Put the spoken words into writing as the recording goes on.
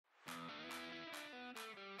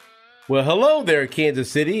Well, hello there,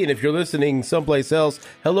 Kansas City, and if you're listening someplace else,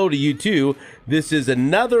 hello to you too. This is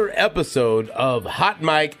another episode of Hot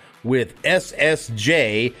Mic with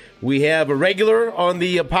SSJ. We have a regular on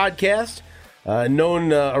the podcast,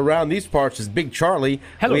 known around these parts as Big Charlie.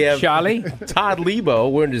 Hello, we have Charlie. Todd Lebo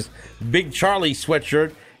wearing his Big Charlie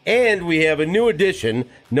sweatshirt, and we have a new addition.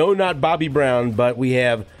 No, not Bobby Brown, but we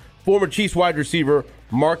have former Chiefs wide receiver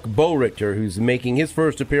Mark Boerichter, who's making his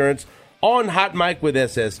first appearance on Hot Mic with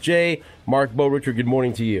SSJ. Mark Boerichter, good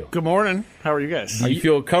morning to you. Good morning. How are you guys? Do you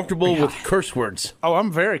feel comfortable with curse words? Oh,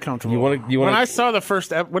 I'm very comfortable. When I saw the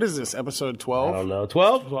first, what is this, episode 12? I don't know.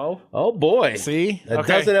 12? 12? Oh, boy. See? A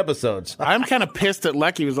dozen episodes. I'm kind of pissed that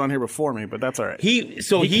Lecky was on here before me, but that's all right. He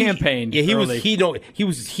campaigned. Yeah, early. he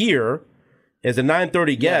was here as a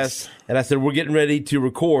 9:30 guest, and I said, we're getting ready to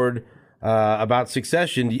record about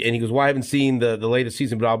Succession, and he goes, well, I haven't seen the latest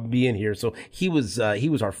season, but I'll be in here. So he was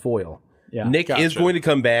our foil. Yeah. Nick is going to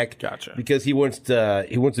come back because he wants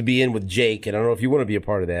to be in with Jake, and I don't know if you want to be a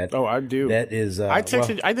part of that. Oh, I do. That is. I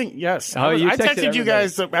texted. I think yes. Oh, I texted you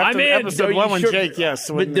guys after episode 1 when Jake. Yes,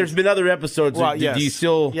 but there's been other episodes. Well, yes. Do you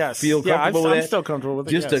still feel comfortable with that? I'm still comfortable with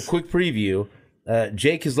it. Just a quick preview.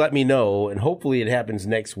 Jake has let me know, and hopefully it happens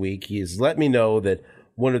next week. He has let me know that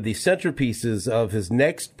one of the centerpieces of his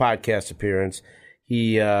next podcast appearance,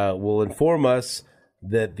 he will inform us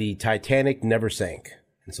that the Titanic never sank.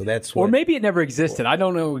 And so that's what, or maybe it never existed. I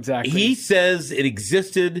don't know exactly. He says it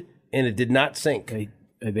existed and it did not sink.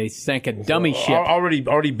 They sank a dummy ship.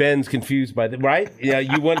 Already Ben's confused by that, right? Yeah,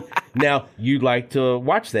 now you'd like to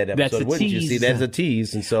watch that episode, That's a wouldn't tease. you? See, that's a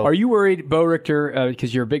tease. And so, are you worried, Boerichter,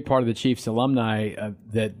 because you're a big part of the Chiefs alumni,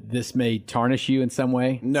 that this may tarnish you in some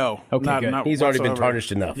way? No. Okay, good. Not he's already been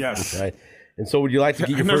tarnished enough. Yes. Right? And so would you like to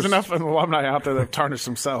get your There's first... enough alumni out there that have tarnished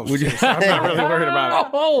themselves. So I'm not really worried about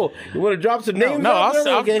it. Oh, you want to drop some names?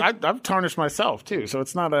 No, Okay. I've tarnished myself too, so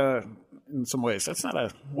it's not in some ways, that's not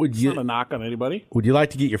a knock on anybody. Would you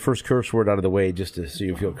like to get your first curse word out of the way just so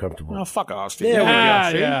you feel comfortable? No, fuck off, Steve.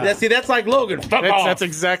 Yeah. See, that's like Logan. Fuck off. That's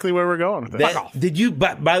exactly where we're going with it. Fuck off. Did you,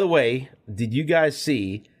 by the way, did you guys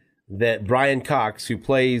see that Brian Cox, who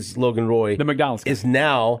plays Logan Roy, the McDonald's guy, is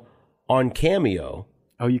now on Cameo?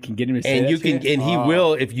 Oh, you can get him to say and that you can, and he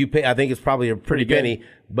will if you pay. I think it's probably a pretty penny,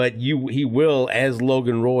 but he will, as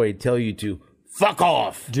Logan Roy, tell you to fuck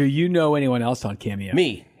off. Do you know anyone else on Cameo?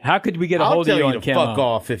 Me. How could we get a hold of you on Cameo? Fuck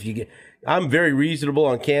off if you get. I'm very reasonable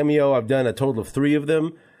on Cameo. I've done a total of 3 of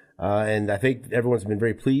them, and I think everyone's been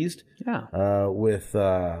very pleased. Yeah. With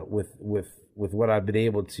what I've been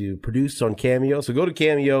able to produce on Cameo. So go to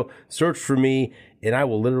Cameo, search for me, and I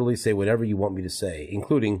will literally say whatever you want me to say,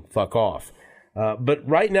 including fuck off. But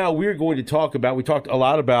right now we talked a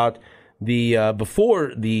lot about the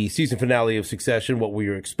before the season finale of Succession, what we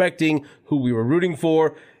were expecting, who we were rooting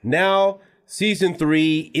for. Now season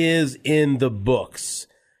 3 is in the books,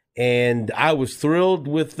 and I was thrilled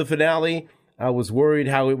with the finale. I was worried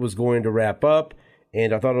how it was going to wrap up,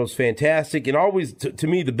 and I thought it was fantastic. And always, to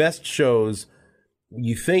me, the best shows,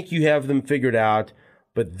 you think you have them figured out,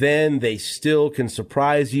 but then they still can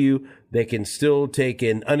surprise you. They can still take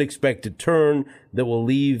an unexpected turn that will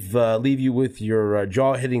leave you with your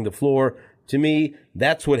jaw hitting the floor. To me,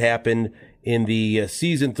 that's what happened in the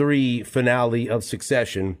season 3 finale of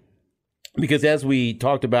Succession. Because as we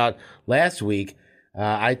talked about last week,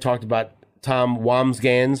 I talked about Tom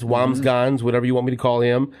Wamsgans, whatever you want me to call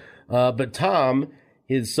him. But Tom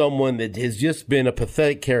is someone that has just been a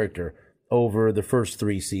pathetic character over the first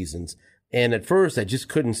 3 seasons. And at first, I just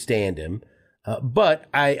couldn't stand him. But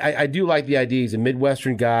I do like the idea. He's a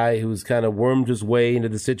Midwestern guy who's kind of wormed his way into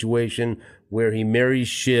the situation where he marries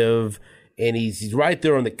Shiv, and he's right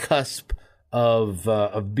there on the cusp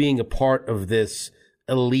of being a part of this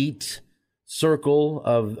elite circle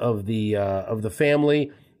of the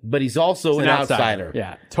family. But he's also an outsider.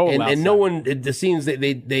 Yeah, total outsider. And no one, it seems that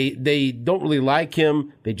they don't really like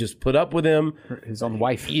him. They just put up with him. His own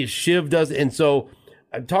wife. Shiv does, and so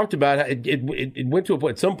I talked about it went to a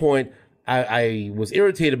point. At some point, I was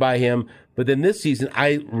irritated by him, but then this season,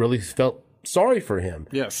 I really felt sorry for him.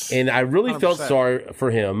 Yes. And I really 100%. felt sorry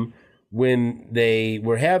for him when they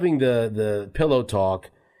were having the pillow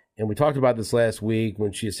talk, and we talked about this last week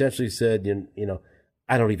when she essentially said, you know,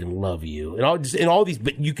 I don't even love you. And all these,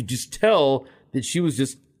 but you could just tell that she was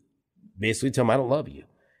just basically telling him, I don't love you.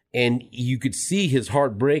 And you could see his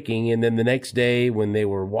heart breaking. And then the next day when they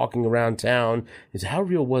were walking around town, he said, how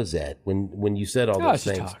real was that when you said all those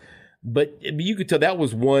things? But you could tell that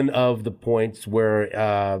was one of the points where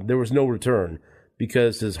there was no return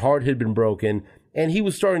because his heart had been broken. And he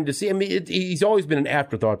was starting to see. I mean, he's always been an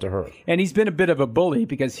afterthought to her. And he's been a bit of a bully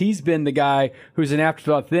because he's been the guy who's an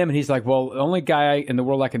afterthought to them. And he's like, well, the only guy in the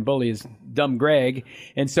world I can bully is dumb Greg.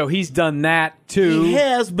 And so he's done that too. He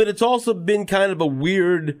has, but it's also been kind of a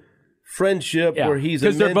weird friendship where he's a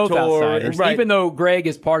mentor. Because they're both outsiders. Right. Even though Greg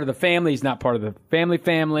is part of the family, he's not part of the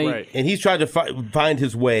family. Right. And he's tried to find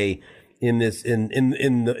his way in this in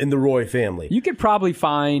the Roy family. You could probably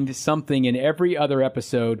find something in every other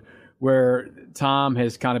episode where Tom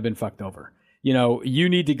has kind of been fucked over. You know, you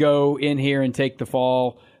need to go in here and take the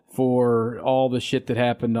fall for all the shit that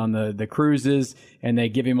happened on the cruises, and they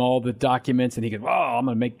give him all the documents, and he goes, "Oh, I'm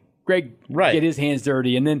going to make Greg get his hands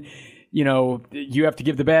dirty." And then, you know, you have to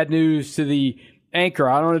give the bad news to the anchor.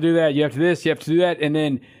 I don't want to do that. You have to this, you have to do that. And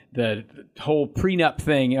then the whole prenup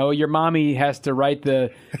thing. Oh, your mommy has to write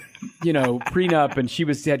the, you know, prenup, and she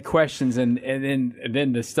had questions, and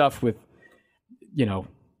then the stuff with, you know,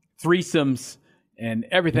 threesomes and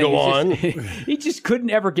everything. Go on. He just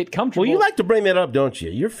couldn't ever get comfortable. Well, you like to bring that up, don't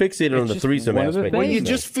you? You're fixated on the threesome aspect. Well, you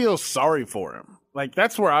just feel sorry for him. Like,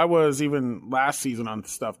 that's where I was even last season on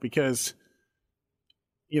stuff, because,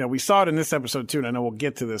 you know, we saw it in this episode too, and I know we'll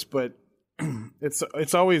get to this, but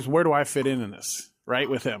it's always, where do I fit in this, right,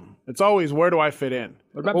 with him? It's always, where do I fit in?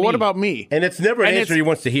 What about me? And it's never an answer he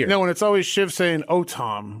wants to hear. No, and it's always Shiv saying, oh,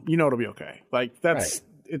 Tom, you know it'll be okay. Like, that's,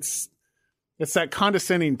 it's that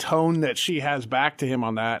condescending tone that she has back to him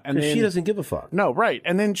on that. And she doesn't give a fuck. No, right.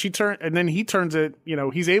 And then he turns it, you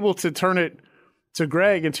know, he's able to turn it to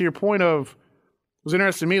Greg. And to your point of, it was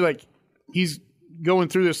interesting to me, like, he's going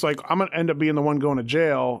through this, like, I'm going to end up being the one going to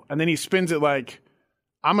jail. And then he spins it like,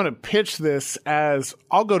 I'm going to pitch this as,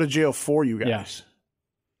 I'll go to jail for you guys. Yes.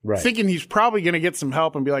 Right. Thinking he's probably going to get some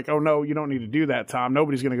help and be like, oh, no, you don't need to do that, Tom.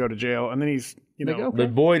 Nobody's going to go to jail. And then he's, you know. Okay.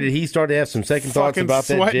 But boy, did he start to have some second thoughts about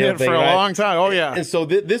that jail thing. For a long time. Oh, yeah. And so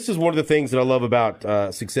this is one of the things that I love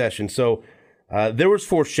about Succession. So there was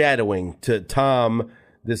foreshadowing to Tom,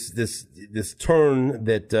 this turn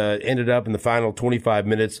that ended up in the final 25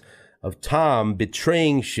 minutes of Tom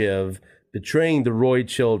betraying Shiv, betraying the Roy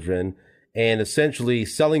children, and essentially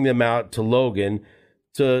selling them out to Logan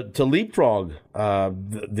to leapfrog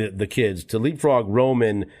the kids, to leapfrog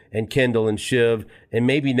Roman and Kendall and Shiv, and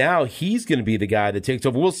maybe now he's going to be the guy that takes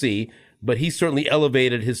over. We'll see, but he certainly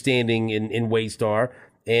elevated his standing in Waystar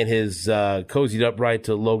and his cozied up right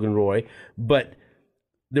to Logan Roy. But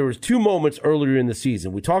there was two moments earlier in the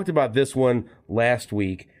season. We talked about this one last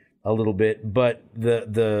week a little bit, but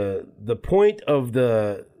the point of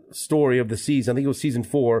the story of the season, I think it was season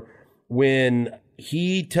 4, when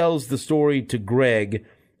he tells the story to Greg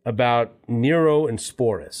about Nero and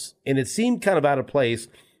Sporus. And it seemed kind of out of place.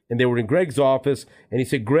 And they were in Greg's office. And he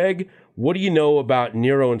said, Greg, what do you know about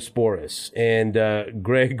Nero and Sporus? And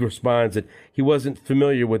Greg responds that he wasn't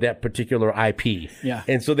familiar with that particular IP. Yeah.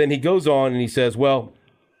 And so then he goes on and he says, well,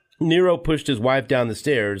 Nero pushed his wife down the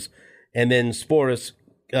stairs. And then Sporus,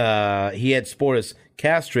 he had Sporus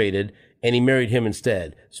castrated, and he married him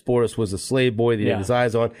instead. Sporus was a slave boy that he had his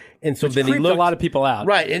eyes on. And so then he looked a lot of people out.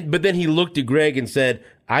 Right. But then he looked at Greg and said,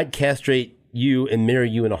 I'd castrate you and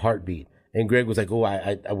marry you in a heartbeat. And Greg was like, oh,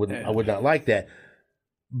 I would not like that.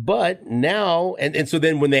 But now, and so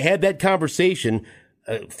then when they had that conversation,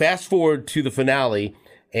 fast forward to the finale,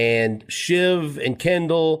 and Shiv and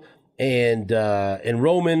Kendall and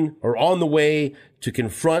Roman are on the way to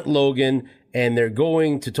confront Logan, and they're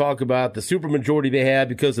going to talk about the supermajority they have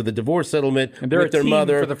because of the divorce settlement and they're with their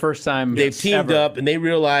mother. For the first time, they've teamed up, and they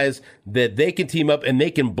realize that they can team up and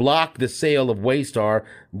they can block the sale of Waystar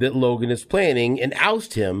that Logan is planning and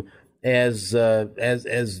oust him as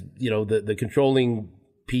you know, the controlling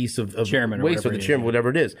piece of chairman Waystar, the chairman, whatever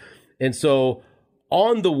it is. And so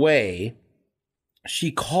on the way,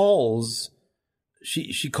 she calls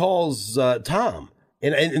Tom.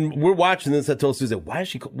 And we're watching this. I told Susan, why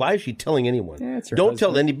is she telling anyone? Don't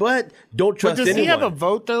tell anybody. Don't trust anyone. But does he have a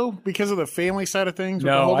vote though because of the family side of things?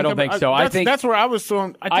 No, I don't think so. I think that's where I was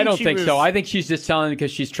throwing. I don't think so. I think she's just telling because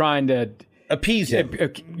she's trying to appease him,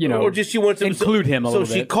 you know, or just she wants to include him a little bit.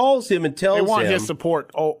 So she calls him and tells him. They want his support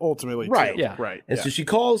ultimately, too. Right? Yeah, right. And so she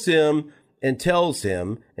calls him and tells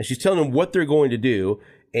him, and she's telling him what they're going to do,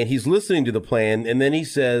 and he's listening to the plan, and then he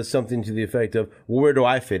says something to the effect of, well, "Where do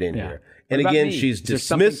I fit in here?" And again, she's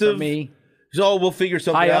dismissive. She's, "Oh, we'll figure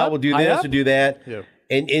something out. We'll do this or do that." Yeah.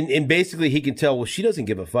 And basically he can tell, well, she doesn't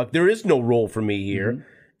give a fuck. There is no role for me here. Mm-hmm.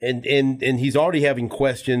 And he's already having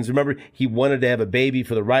questions. Remember, he wanted to have a baby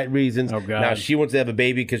for the right reasons. Oh, God. Now she wants to have a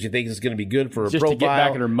baby because she thinks it's going to be good for her just profile. To get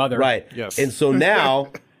back at her mother. Right. Yes. And so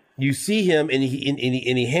now you see him and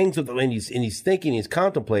he hangs with them and he's thinking, he's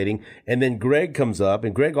contemplating, and then Greg comes up,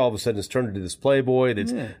 and Greg all of a sudden is turned into this playboy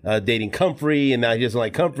that's dating Comfrey, and now he doesn't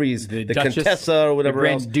like Comfrey's the Duchess, Contessa or whatever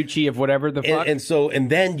else. Duchy of whatever the fuck. And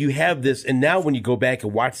then you have this, and now when you go back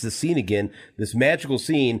and watch the scene again, this magical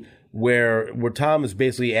scene where Tom is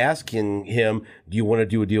basically asking him, "Do you want to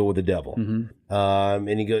do a deal with the devil?" Mm-hmm.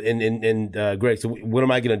 And he goes, and Greg said, "What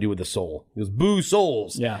am I going to do with the soul?" He goes, "Boo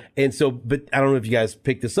souls." Yeah. And so, but I don't know if you guys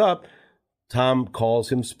picked this up. Tom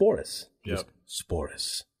calls him Sporus. Yep.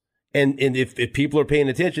 Sporus. And if people are paying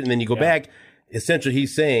attention, and then you go back, essentially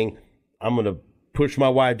he's saying, "I'm going to push my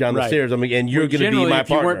wife down the stairs. And you're going to be my if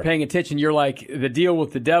partner." you weren't paying attention, you're like, the deal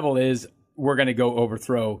with the devil is we're going to go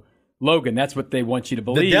overthrow Logan. That's what they want you to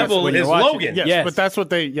believe. The devil when is you're watching. Logan. Yes, but that's what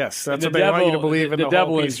they want you to believe in the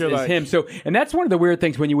devil whole piece. is him. So, and that's one of the weird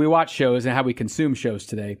things when we watch shows and how we consume shows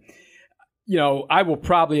today. You know, I will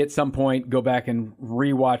probably at some point go back and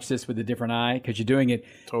rewatch this with a different eye because you're doing it.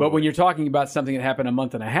 Totally. But when you're talking about something that happened a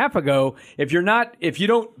month and a half ago, if you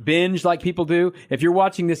don't binge like people do, if you're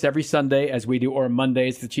watching this every Sunday as we do, or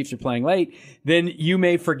Mondays, the Chiefs are playing late, then you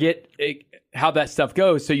may forget how that stuff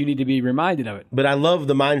goes, so you need to be reminded of it. But I love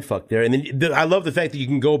the mind fuck there. And then I love the fact that you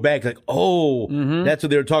can go back like, that's what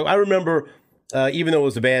they were talking. I remember, even though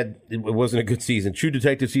it wasn't a good season, True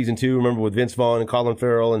Detective season 2, remember with Vince Vaughn and Colin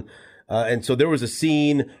Farrell. And so there was a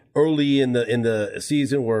scene early in the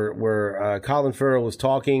season where Colin Farrell was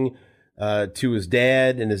talking to his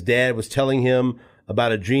dad, and his dad was telling him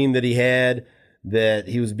about a dream that he had, that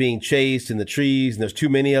he was being chased in the trees and there's too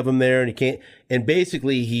many of them there, and he can't. And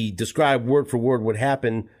basically, he described word for word what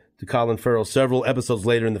happened to Colin Farrell several episodes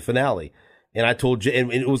later in the finale. And I told Jay,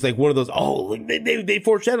 and it was like one of those, they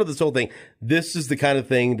foreshadowed this whole thing. This is the kind of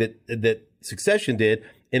thing that Succession did,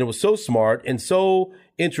 and it was so smart and so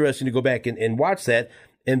interesting to go back and watch that.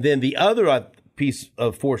 And then the other piece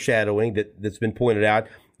of foreshadowing that's been pointed out,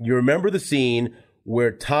 you remember the scene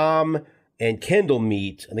where Tom and Kendall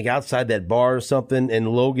meet, I think outside that bar or something, and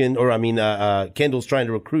Kendall's trying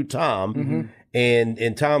to recruit Tom,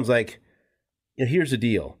 and Tom's like, here's the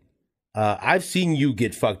deal. I've seen you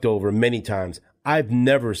get fucked over many times. I've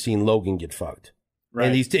never seen Logan get fucked. Right.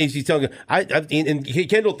 And he's telling him, and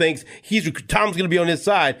Kendall thinks Tom's going to be on his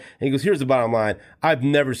side. And he goes, here's the bottom line. I've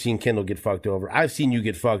never seen Kendall get fucked over. I've seen you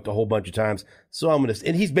get fucked a whole bunch of times. So I'm going to,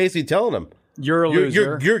 and he's basically telling him, you're a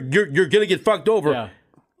loser. You're going to get fucked over. Yeah.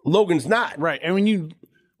 Logan's not. Right. And when you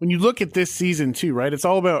look at this season too, right, it's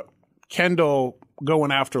all about Kendall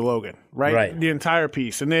going after Logan, right? The entire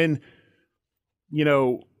piece. And then,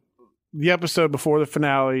 the episode before the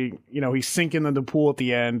finale, he's sinking in the pool at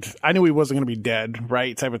the end. I knew he wasn't going to be dead,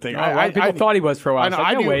 right? Type of thing. People thought he was for a while.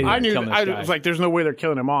 I was like, there's no way they're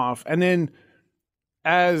killing him off. And then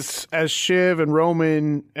as Shiv and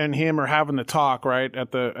Roman and him are having the talk, right,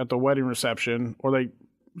 at the wedding reception, or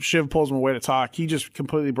Shiv pulls him away to talk, he just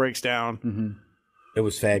completely breaks down. Mm-hmm. It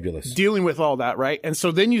was fabulous. Dealing with all that, right? And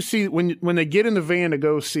so then you see when they get in the van to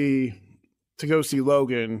go see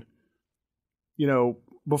Logan,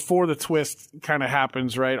 before the twist kind of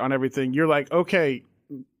happens, right, on everything, you're like, okay,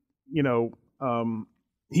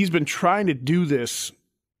 he's been trying to do this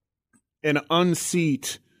and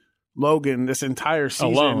unseat Logan this entire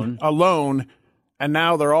season alone, and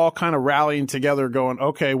now they're all kind of rallying together going,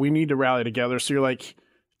 okay, we need to rally together. So you're like,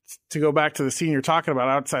 to go back to the scene you're talking about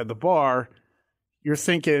outside the bar, you're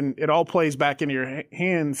thinking it all plays back into your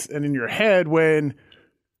hands and in your head when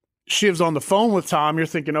Shiv's on the phone with Tom. You're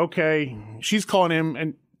thinking, okay, she's calling him,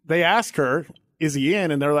 and they ask her, is he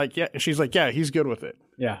in? And they're like, yeah. She's like, yeah, he's good with it.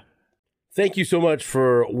 Yeah. Thank you so much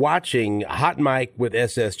for watching Hot Mic with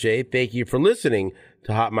SSJ. Thank you for listening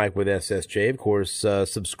to Hot Mic with SSJ. Of course,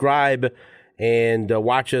 subscribe and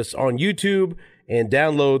watch us on YouTube, and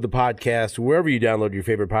download the podcast wherever you download your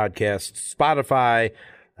favorite podcasts, Spotify,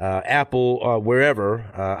 Apple, wherever.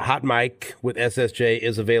 Hot Mic with SSJ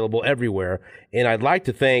is available everywhere. And I'd like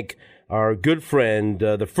to thank our good friend,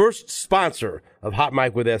 the first sponsor of Hot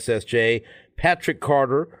Mic with SSJ, Patrick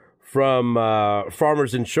Carter from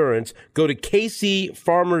Farmers Insurance. Go to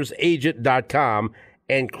kcfarmersagent.com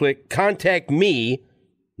and click Contact Me,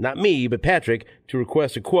 not me, but Patrick, to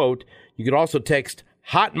request a quote. You can also text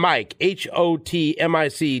Hot Mic,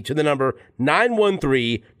 HOTMIC, to the number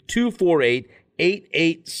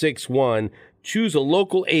 913-248-8861. Choose a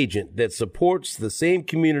local agent that supports the same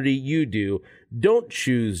community you do. Don't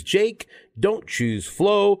choose Jake. Don't choose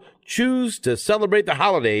Flo. Choose to celebrate the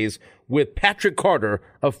holidays with Patrick Carter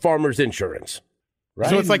of Farmers Insurance. Right?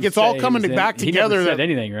 So it's like it's all coming back together. He never said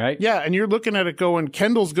anything, right? Yeah, and you're looking at it going,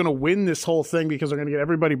 Kendall's going to win this whole thing because they're going to get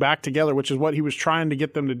everybody back together, which is what he was trying to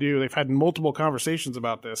get them to do. They've had multiple conversations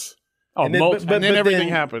about this. Oh, and then, and then everything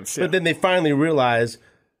happens. Yeah. But then they finally realize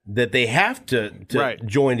that they have to Right.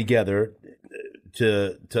 join together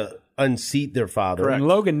to unseat their father. And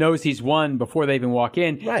Logan knows he's won before they even walk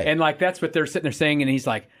in. Right. And like that's what they're sitting there saying, and he's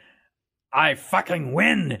like, I fucking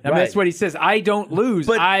win. I mean, Right. that's what he says. I don't lose.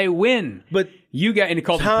 But- I win. But you guys, and he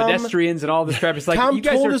called them Tom- pedestrians and all this crap. It's like, Tom you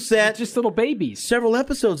guys told are us that just little babies. several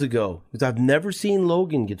episodes ago, because I've never seen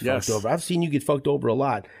Logan get Yes. fucked over. I've seen you get fucked over a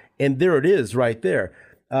lot, and there it is, right there.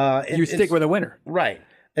 You stick with a winner. Right.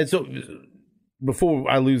 And so, before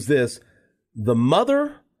I lose this, the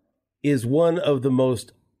mother is one of the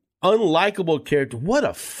most unlikable characters. What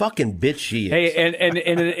a fucking bitch she is. Hey, and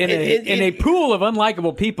in a pool of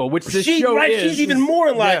unlikable people, which this She- show right, is. she's even more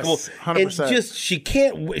unlikable. Yes, 100%. And just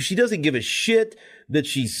she doesn't give a shit that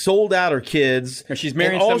she sold out her kids. Or she's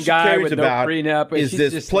marrying And all some she guy cares with no about prenup, and is she's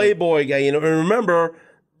this just playboy guy, And remember,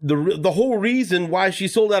 the whole reason why she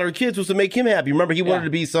sold out her kids was to make him happy. Remember, he wanted to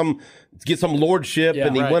be get some lordship, Yeah,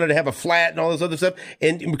 and he right. wanted to have a flat and all this other stuff.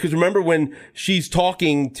 And because remember when she's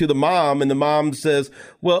talking to the mom, and the mom says,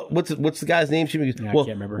 "Well, what's the guy's name?" She goes, I "Well,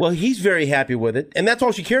 can't remember. well, he's very happy with it," and that's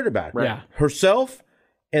all she cared about. Right. Yeah. Herself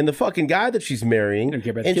and the fucking guy that she's marrying, Don't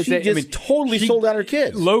care about the and kids. she I just mean, totally sold out her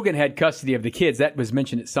kids. Logan had custody of the kids. That was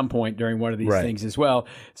mentioned at some point during one of these Right. things as well.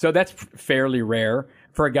 So that's fairly rare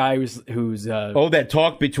for a guy who's That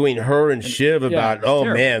talk between her and Shiv about, it's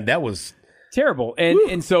terrible. man, that was terrible.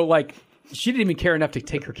 And so like she didn't even care enough to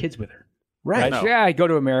take her kids with her. right. Like, yeah, I go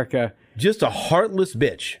to America. Just a heartless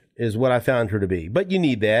bitch is what I found her to be. But you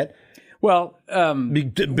need that. Well,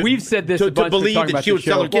 we've said this to a bunch. believe talking that about she the would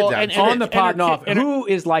sell show. her kids Well, out. and- On the pod and off, and- who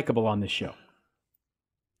is likable on this show?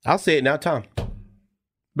 I'll say it now, Tom.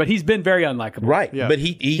 But he's been very unlikable. Right. Yeah. But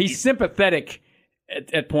He's sympathetic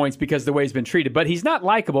at points because of the way he's been treated, but he's not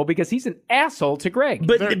likable because he's an asshole to Greg.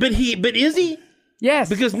 but is he? yes,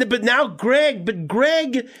 But now Greg,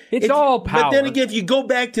 It's all power. But then again, if you go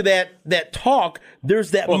back to that talk,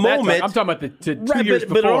 there's that well, that's moment. I'm talking about the 2 right, years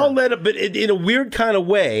but before. all led up, but in a weird kind of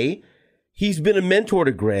way, he's been a mentor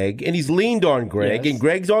to Greg, and he's leaned on Greg, Yes. and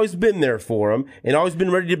Greg's always been there for him, and always been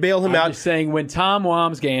ready to bail him I'm out. just saying, when Tom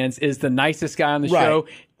Wamsgans is the nicest guy on the Right. show,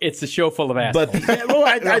 it's a show full of assholes. But I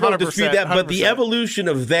don't 100%, dispute that. But the 100%. evolution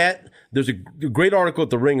of that, there's a great article at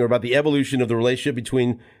the Ringer about the evolution of the relationship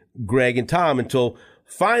between Greg and Tom until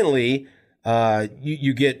finally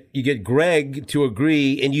you get Greg to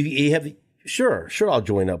agree, and you have sure I'll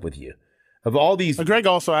join up with you. Of all these, Greg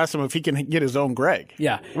also asked him if he can get his own Greg.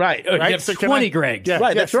 yeah, right. You Right? have So can 20 I- Gregs. Yeah,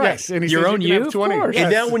 Right, yes, that's right. yes. And he Your says own you can you? have Of 20. course. Yes.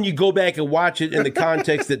 And now when you go back and watch it in the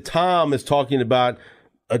context that Tom is talking about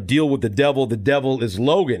a deal with the devil is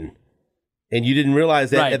Logan, and you didn't realize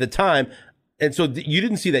that Right. at the time, and so you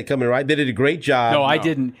didn't see that coming, right? They did a great job. No, I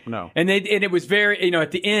didn't. no. And it was very, at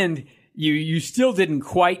the end, you still didn't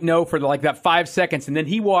quite know for like that 5 seconds, and then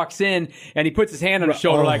he walks in and he puts his hand on his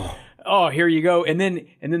shoulder like, oh, here you go. And then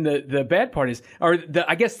the bad part is, or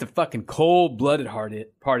I guess the fucking cold-blooded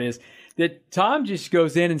part is that Tom just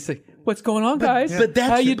goes in and says, what's going on, guys? But that's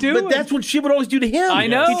How you doing? But that's what she would always do to him. I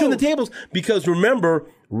know. He turned the tables because remember,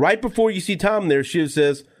 right before you see Tom there, Shiv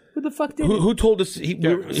says, Who the fuck did "Who told us?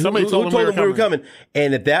 somebody who told him we were coming."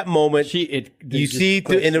 And at that moment, They you just see,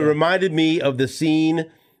 clicked, and it yeah. reminded me of the scene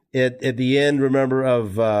at the end. Remember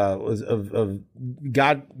of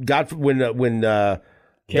God when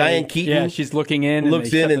Diane Keaton Yeah, she's looking in, and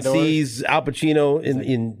looks they in shut and the doors. sees Al Pacino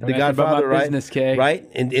in "Don't The ask about Godfather, my right? business, Kay." Right,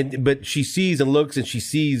 and but she sees and looks and she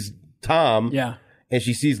sees Tom, Yeah. and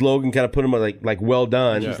she sees Logan kind of put him like well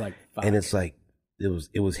done, She's like, fuck. and it's like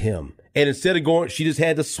it was him. And instead of going, she just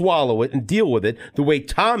had to swallow it and deal with it the way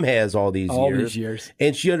Tom has all these years.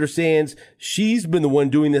 And she understands she's been the one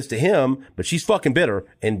doing this to him, but she's fucking bitter.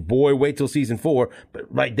 And boy, wait till season 4.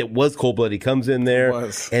 But right, that was cold blooded. He comes in there,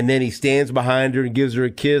 and then he stands behind her and gives her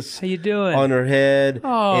a kiss. How you doing? On her head,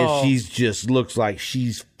 Oh. and she's just looks like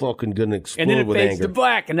she's fucking gonna explode And then it with fades anger. to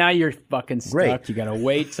black, and now you're fucking stuck. Great. You gotta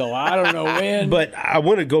wait till I don't know when. But I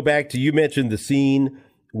want to go back to, you mentioned the scene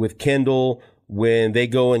with Kendall when they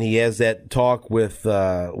go and he has that talk with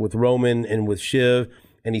Roman and with Shiv,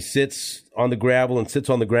 and he sits on the gravel and sits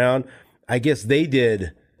on the ground. I guess they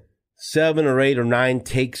did 7 or 8 or 9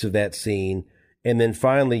 takes of that scene. And then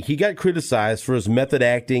finally, he got criticized for his method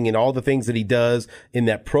acting and all the things that he does in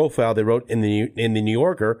that profile they wrote in the New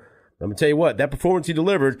Yorker. I'm gonna tell you what, that performance he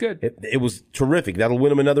delivered, Good. It was terrific. That'll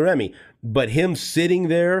win him another Emmy. But him sitting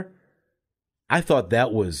there, I thought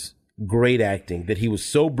that was great acting. That he was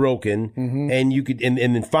so broken, and you could, and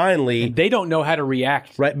then finally, they don't know how to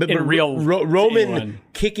react, right? But in real Roman anyone.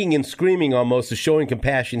 kicking and screaming almost is showing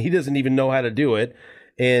compassion. He doesn't even know how to do it.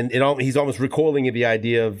 And he's almost recoiling at the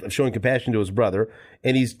idea of showing compassion to his brother,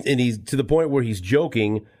 and he's to the point where he's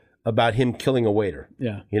joking about him killing a waiter.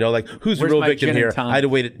 Yeah. You know, like, who's the Where's real my victim gin and here? tonic? I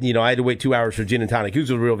had to wait 2 hours for gin and tonic. Who's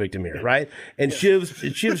the real victim here, right? And Shiv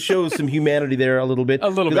shows some humanity there a little bit. A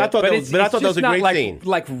little 'Cause bit. I thought that was a great like, scene.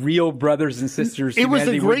 like real brothers and sisters. It was a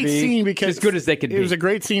humanity would great be. scene because as good as they could be. It was a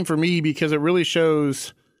great scene for me because it really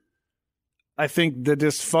shows, I think, the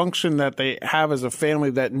dysfunction that they have as a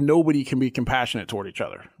family, that nobody can be compassionate toward each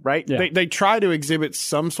other, right? Yeah. They try to exhibit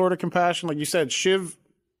some sort of compassion. Like you said, Shiv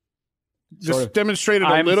just Sort of. demonstrated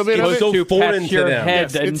a I'm little bit of it. so to foreign pat to your them.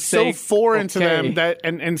 head Yes, and it's say, so foreign to okay. them that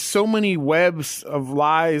and so many webs of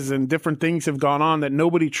lies and different things have gone on that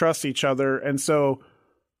nobody trusts each other. And so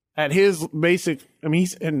at his basic, I mean,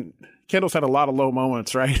 and Kendall's had a lot of low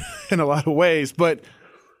moments, right? In a lot of ways, but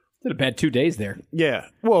Did a bad 2 days there. yeah,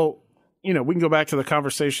 well, you know, we can go back to the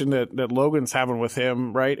conversation that Logan's having with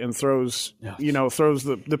him, right? And throws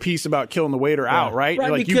the piece about killing the waiter out, right?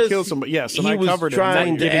 Right, Like, you because killed somebody. Yes, and he I was covered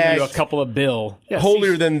trying it. to Giving act you a couple of bill. Yes, holier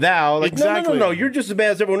he's- than thou. Like, Exactly. no, you're just as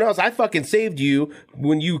bad as everyone else. I fucking saved you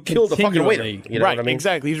when you killed a fucking waiter. Continually. You know right, what I mean?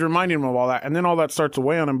 exactly. He's reminding him of all that, and then all that starts to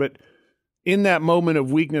weigh on him. But in that moment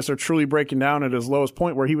of weakness or truly breaking down at his lowest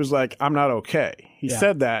point, where he was like, "I'm not okay," he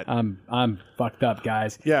said that. I'm fucked up,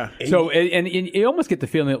 guys. Yeah. So and you almost get the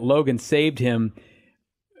feeling that Logan saved him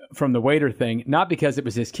from the waiter thing, not because it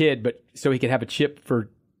was his kid, but so he could have a chip for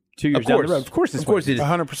 2 years down the road. Of course, it is.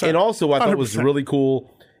 100%. And also, what I thought was 100%. really cool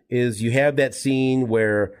is you have that scene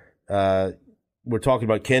where we're talking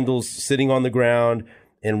about Kendall's sitting on the ground,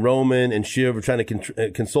 and Roman and Shiv are trying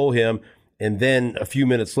to console him, and then a few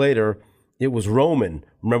minutes later, it was Roman.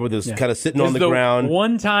 Remember this kind of sitting on the ground.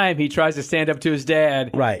 One time he tries to stand up to his dad,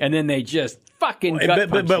 Right. and then they just fucking gut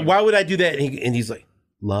punch But him. why would I do that? And he's like,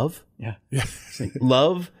 love? Yeah.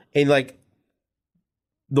 Love? And like,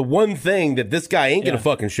 the one thing that this guy ain't gonna Yeah.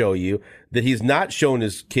 fucking show you, that he's not showing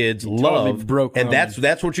his kids love, broke and Roman.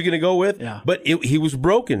 that's what you're gonna go with. Yeah. But he was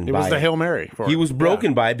broken. It was the Hail Mary. For He him. was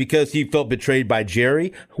broken by it because he felt betrayed by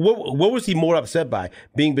Jerry. What was he more upset by?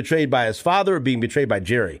 Being betrayed by his father or being betrayed by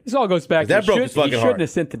Jerry? This all goes back to That broke his he fucking shouldn't heart. have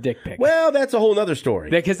sent the dick pic. Well, that's a whole other story.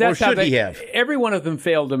 Because that's or how should he have? every one of them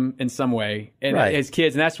failed him in some way, and Right. as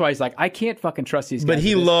kids, and that's why he's like, I can't fucking trust these guys. But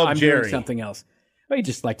he with this. loved I'm Jerry. doing something else. Well, he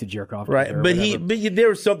just liked to jerk off. Right, or but whatever. there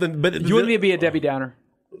was something. But You want me to be a Debbie Downer?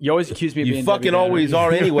 You always accuse me of being you a fucking Debbie Downer. always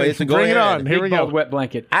are anyway. So go Bring it ahead. on. Here we Big bald go. wet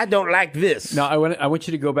blanket. I don't like this. No, I want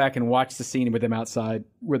you to go back and watch the scene with them outside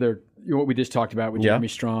where they're what we just talked about with Yeah. Jeremy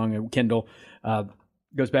Strong and Kendall.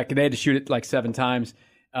 Goes back and they had to shoot it like 7 times.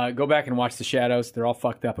 Go back and watch the shadows. They're all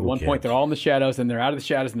fucked up. At one point, they're all in the shadows, and they're out of the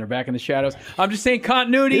shadows, and they're back in the shadows. I'm just saying,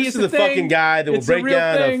 continuity This is is the thing. fucking guy that will It's a break real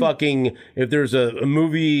down thing. a fucking. If there's a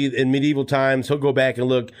movie in medieval times, he'll go back and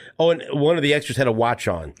look. Oh, and one of the extras had a watch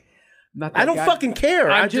on. Not that I don't guy. fucking care.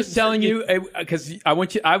 I'm just telling you because I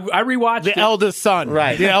want you. I rewatched The it. eldest son.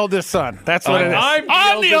 Right. The eldest son. That's what it is.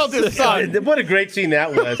 I'm the eldest son. What a great scene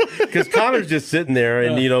that was. Because Connor's just sitting there,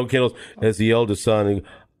 and Kendall's as the eldest son. And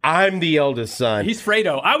I'm the eldest son. He's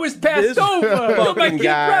Fredo. I was passed This over. You're my fucking big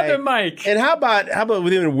guy. brother, Mike. And how about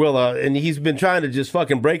with him and Willa? And he's been trying to just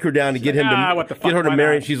fucking break her down to get him what the to fuck, get her to why marry.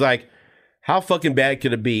 not? And she's like, "How fucking bad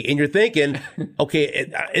could it be?" And you're thinking,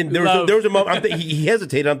 okay. And there was a moment. He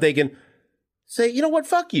hesitated. I'm thinking, say, you know what?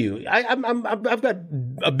 Fuck you. I've got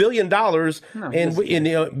 $1 billion,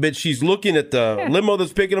 but she's looking at the limo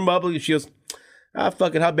that's picking him up. She goes,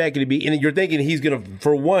 fucking, how bad could it be? And you're thinking he's gonna,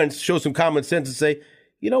 for once, show some common sense and say,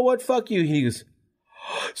 you know what? Fuck you. And he goes,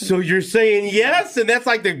 so you're saying yes? And that's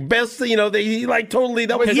like the best thing, he like totally.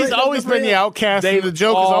 That was He's great. always been the outcast. They've The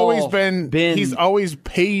joke has always all been he's always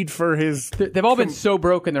paid for his. They've all been so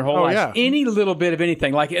broken their whole Oh, lives. yeah. Any little bit of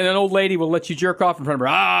anything, like and an old lady will let you jerk off in front of her.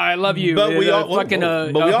 I love you. But we all- fucking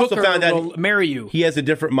but we also hooker found out will marry you. He has a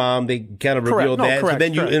different mom. They kind of revealed No, that. So correct,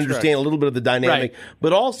 then you correct, understand correct. a little bit of the dynamic. Right.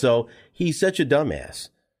 But also, he's such a dumbass.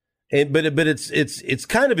 But it's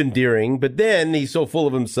kind of endearing. But then he's so full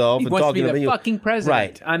of himself He and wants to talking be about the fucking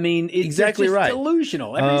president. Right. I mean, it's Exactly just right.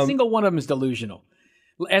 delusional. Every single one of them is delusional.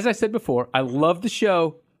 As I said before, I love the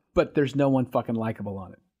show, but there's no one fucking likable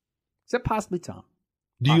on it, except possibly Tom.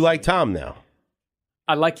 Do you like Tom now?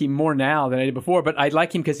 I like him more now than I did before, but I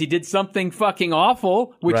like him because he did something fucking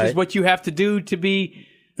awful, which is Right. what you have to do to be.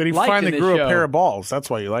 Then he liked finally in this grew show. a pair of balls. That's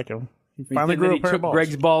why you like him. He finally And then grew he a pair took of balls.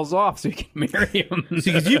 Greg's balls off so he can marry him.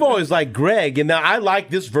 See, because you've always liked Greg, and now I like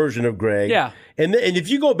this version of Greg. Yeah. And if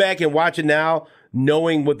you go back and watch it now,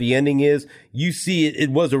 knowing what the ending is, you see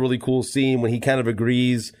it was a really cool scene when he kind of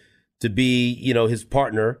agrees to be, his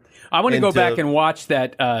partner. I want to And go back and watch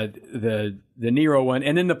that the Nero one,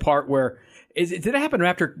 and then the part where did it happen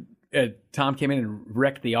after Tom came in and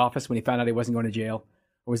wrecked the office when he found out he wasn't going to jail,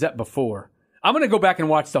 or was that before? I'm going to go back and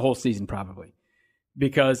watch the whole season probably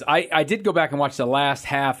because I did go back and watch the last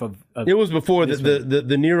half of It was before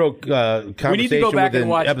the Nero conversation. we need to go back and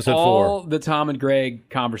watch episode all 4. the Tom and Greg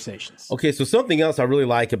conversations. Okay, so something else I really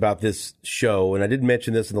like about this show, and I didn't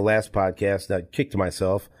mention this in the last podcast, I kicked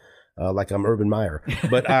myself like I'm Urban Meyer.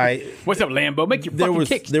 But What's up, Lambo? Make your there fucking was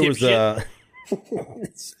kicks, there was dipshit.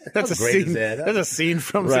 That's a great is scene. that? That's a scene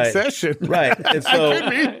from Right. Succession. Right. And so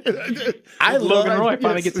I Logan love, Roy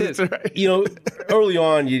finally gets Yes, his. that's right. you know, early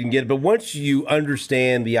on you didn't get it, but once you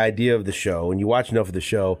understand the idea of the show and you watch enough of the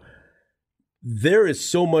show, there is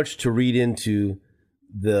so much to read into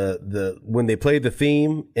the when they play the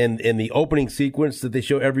theme and the opening sequence that they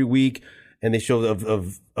show every week, and they show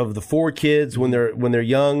of the 4 kids when they're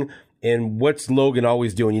young. And what's Logan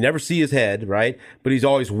always doing? You never see his head, right? But he's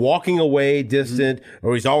always walking away, distant,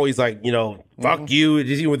 or he's always like, fuck you,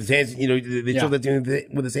 just with his hands. They show that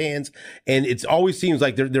with his hands, and it always seems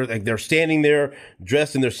like they're standing there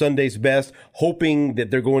dressed in their Sunday's best, hoping that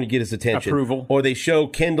they're going to get his attention, Approval. Or they show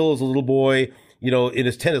Kendall as a little boy, in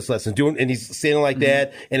his tennis lessons and he's standing like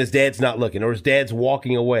that, and his dad's not looking, or his dad's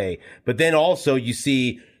walking away. But then also you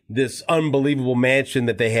see this unbelievable mansion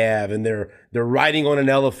that they have, and they're riding on an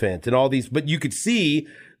elephant and all these, but you could see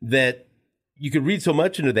that you could read so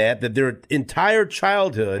much into that their entire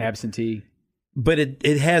childhood, Absentee. but it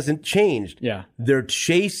hasn't changed. Yeah. They're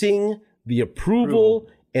chasing the approval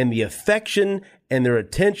and the affection and their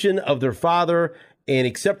attention of their father, and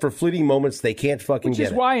except for fleeting moments, they can't fucking Which get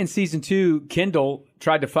is it. why in season 2, Kendall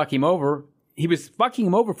tried to fuck him over. He was fucking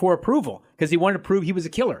him over for approval because he wanted to prove he was a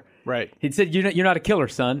killer. Right. He said, you're not a killer,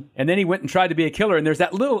 son. And then he went and tried to be a killer. And there's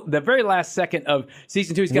the very last second of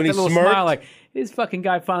season 2, he's got When that he little smirked. smile like, this fucking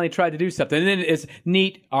guy finally tried to do something. And then it's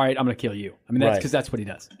neat. All right, I'm going to kill you. I mean, that's Right. because that's what he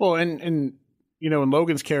does. Well, and in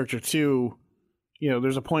Logan's character too,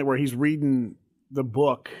 there's a point where he's reading the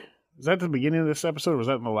book. Is that the beginning of this episode, or was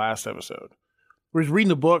that in the last episode? Where he's reading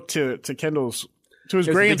the book to Kendall's to his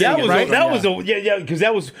grandson, That was right? because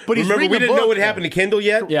that was. But he's remember, reading we the didn't know book, what happened to Kendall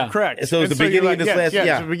yet. Yeah. Correct. And so it was And the beginning you're of this like, last. it's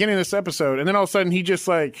Yeah, the beginning of this episode, and then all of a sudden he just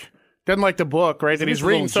doesn't like the book, right? Then he's a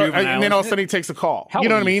reading, little juvenile, and then all of a isn't sudden he takes a call. How You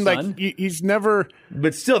know old what I are you, mean? son? Like he's never.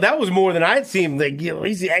 but still, that was more than I'd seen. Like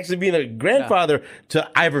he's actually being a grandfather to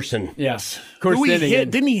Iverson. Yes. Of course,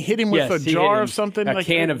 Didn't he hit him with Yes, a he jar hit him. of something? A like,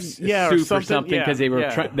 can of soup or something because they were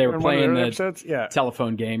they were In one of playing their the episodes? Yeah.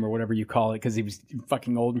 telephone game or whatever you call it because he was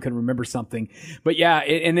fucking old and couldn't remember something. But yeah,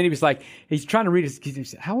 and then he was like, he's trying to read his. He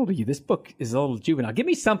said, how old are you? This book is a little juvenile. Give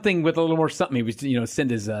me something with a little more something. He was send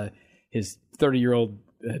his 30-year-old.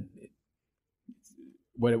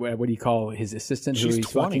 What do you call his assistant who She's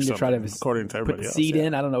he's fucking to try to according to put everybody the else, seed yeah.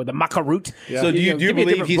 in? I don't know, the macaroot. So do you give me a believe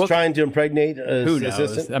different he's book. trying to impregnate his Who knows?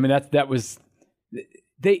 assistant? I mean, that was.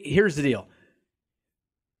 Here's the deal.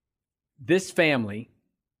 This family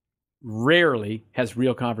rarely has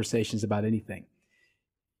real conversations about anything.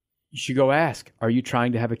 You should go ask, are you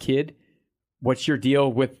trying to have a kid? What's your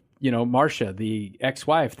deal with, Marcia, the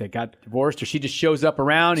ex-wife that got divorced, or she just shows up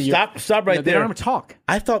around and Stop right they there. don't ever talk.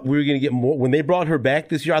 I thought we were going to get more when they brought her back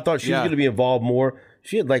this year. I thought she was Yeah. going to be involved more.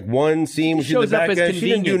 She had like one scene where She she was shows the up bad as guy. She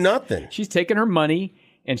didn't do convenience. nothing. She's taking her money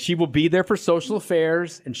and she will be there for social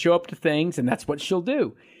affairs and show up to things, and that's what she'll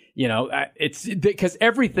do. It's because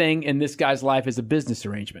everything in this guy's life is a business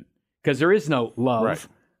arrangement because there is no love. Right.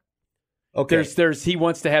 Okay. There's he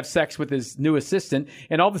wants to have sex with his new assistant,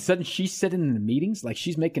 and all of a sudden she's sitting in the meetings like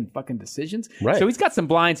she's making fucking decisions. Right. So he's got some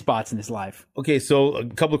blind spots in his life. Okay, so a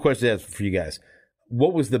couple of questions to ask for you guys.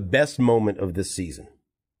 What was the best moment of this season,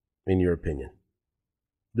 in your opinion?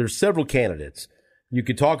 There's several candidates. You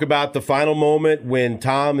could talk about the final moment when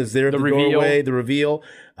Tom is there at the reveal. doorway, the reveal,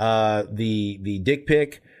 the dick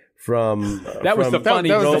pic from That was from the funny-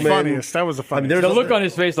 That was the Roman. funniest. That was the funniest. there's The look on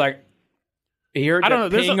his face, like he heard I don't that know,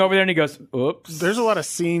 there's ping a- over there, and he goes, "Oops." There's a lot of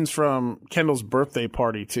scenes from Kendall's birthday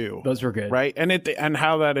party too. Those were good, Right, and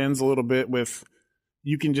how that ends a little bit with,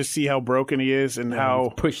 you can just see how broken he is and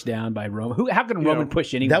how pushed down by Roman. How can Roman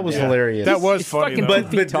push anyone? That was down? hilarious. that was He's funny. fucking though.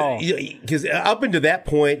 2 feet tall. Because up until that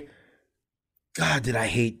point, God, did I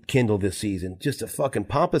hate Kendall this season? Just a fucking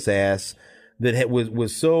pompous ass that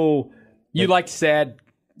was so. You liked sad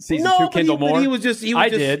season No, 2 but Kendall more. he was just. I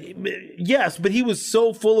did. Yes, but he was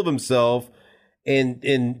so full of himself,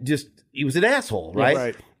 and just he was an asshole,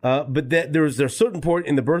 right? right. But there's a certain point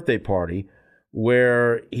in the birthday party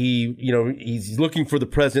where he's looking for the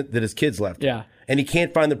present that his kids left him. Yeah. And he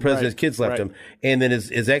can't find the present his kids left him. And then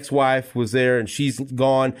his ex-wife was there and she's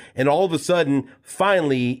gone. And all of a sudden,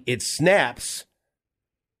 finally, it snaps.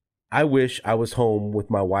 I wish I was home with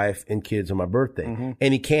my wife and kids on my birthday.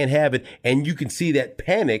 And he can't have it. And you can see that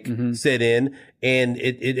panic set in, and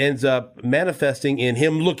it ends up manifesting in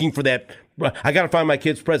him looking for that. I got to find my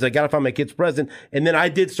kid's present. And then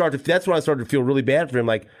that's when I started to feel really bad for him.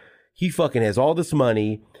 Like, he fucking has all this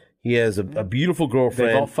money. He has a beautiful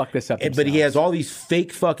girlfriend. They've all fucked this up but he has all these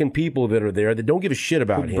fake fucking people that are there that don't give a shit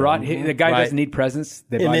about him. The guy doesn't need presents.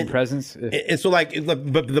 They buy him presents. And so, like,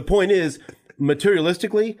 but the point is,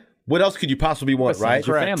 materialistically, what else could you possibly want, right?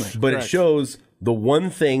 Your family. But it shows the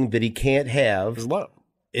one thing that he can't have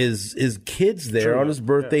is kids there on his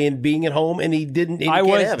birthday and being at home, and he didn't. I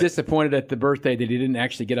was disappointed at the birthday that he didn't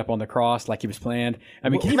actually get up on the cross like he was planned. I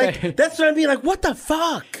mean, that's what I mean. Like, what the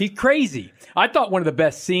fuck? He's crazy. I thought one of the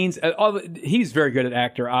best scenes. He's very good at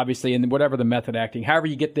actor, obviously, and whatever the method acting. However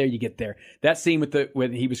you get there, you get there. That scene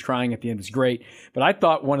when he was crying at the end was great. But I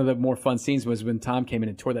thought one of the more fun scenes was when Tom came in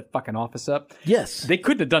and tore that fucking office up. Yes, they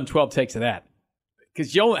couldn't have done 12 takes of that.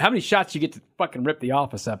 Because how many shots you get to fucking rip the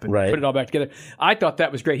office up and put it all back together? I thought that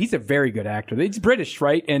was great. He's a very good actor. He's British,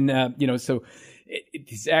 right? And so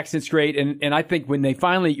his accent's great. And I think when they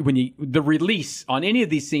finally, the release on any of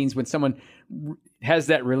these scenes, when someone has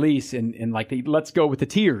that release and like they let's go with the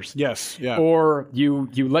tears, yes, yeah, or you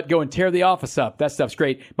let go and tear the office up. That stuff's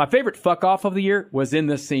great. My favorite fuck off of the year was in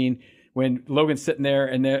this scene when Logan's sitting there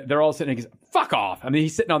and they're all sitting there and he goes, fuck off. I mean,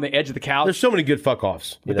 he's sitting on the edge of the couch. There's so many good fuck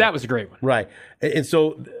offs. But that was a great one. Right. And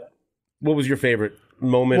so what was your favorite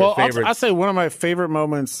moment? Well, I'll say one of my favorite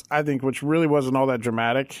moments, I think, which really wasn't all that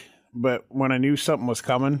dramatic, but when I knew something was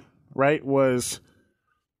coming, right, was,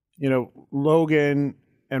 Logan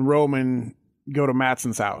and Roman go to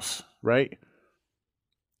Matsson's house, right?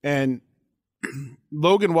 And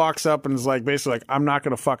Logan walks up and is like, basically like, I'm not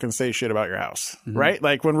going to fucking say shit about your house, right?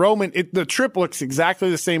 Like when Roman, the trip looks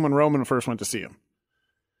exactly the same when Roman first went to see him.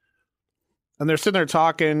 And they're sitting there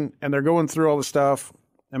talking and they're going through all the stuff.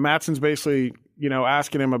 And Matsson's basically,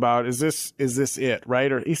 asking him about, is this it,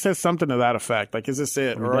 right? Or he says something to that effect. Like, is this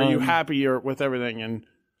it? Or are you happy with everything? And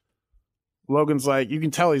Logan's like, you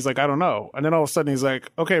can tell he's like, I don't know. And then all of a sudden he's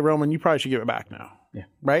like, okay, Roman, you probably should give it back now. Yeah.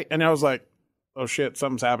 Right? And I was like, oh shit,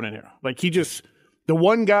 something's happening here. Like the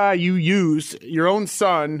one guy you use, your own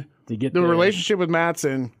son, to get the relationship with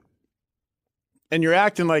Matsson, and you're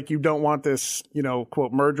acting like you don't want this,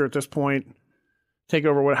 quote, merger at this point, take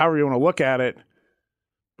over however you want to look at it.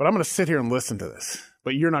 But I'm going to sit here and listen to this.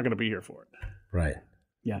 But you're not going to be here for it. Right.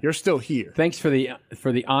 Yeah. You're still here. Thanks for the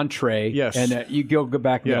entree. Yes. And you go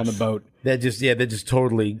back and get on the boat. That just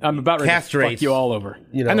totally I'm about ready to fuck you all over.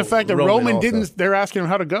 And the fact that Roman didn't, they're asking him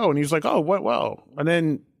how to go. And he's like, oh, what, well. And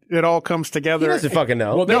then it all comes together. He doesn't fucking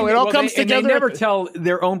know. Well, it all comes together. And they never tell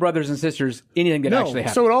their own brothers and sisters anything that actually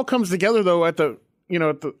happened. So it all comes together, though, at the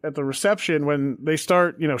reception when they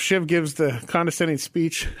start, Shiv gives the condescending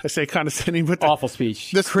speech. I say condescending, but awful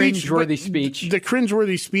speech. The cringeworthy speech. The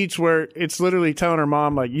cringeworthy speech where it's literally telling her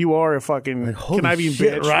mom, like, you are a fucking conniving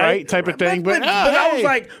bitch, right? Type of thing. But I was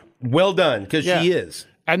like, well done, because she is.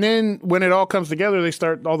 And then when it all comes together,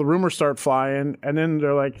 all the rumors start flying, and then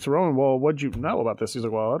they're like, to Roman, well, what'd you know about this? He's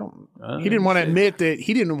like, well, I don't. He didn't want to admit that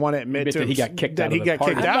he got kicked out of the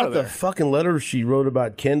party. How about the fucking letter she wrote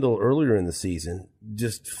about Kendall earlier in the season?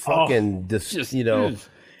 Just fucking,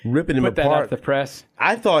 ripping him apart. Put that out the press.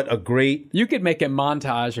 I thought a great. You could make a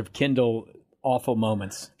montage of Kendall awful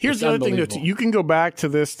moments. Here's the other thing, though. You can go back to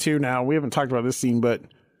this too. Now we haven't talked about this scene, but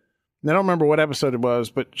I don't remember what episode it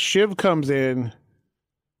was. But Shiv comes in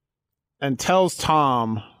and tells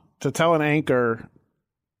Tom to tell an anchor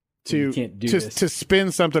to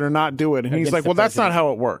spin something or not do it. And he's like, well, that's not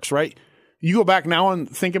how it works, right? You go back now and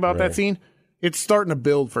think about that scene. It's starting to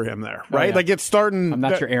build for him there, right? Like it's starting. I'm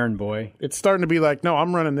not your errand boy. It's starting to be like, no,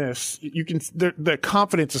 I'm running this. You can. The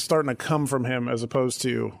confidence is starting to come from him as opposed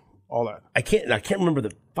to all that. I can't remember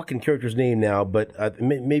the fucking character's name now, but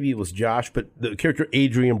maybe it was Josh. But the character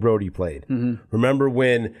Adrian Brody played. Mm-hmm. Remember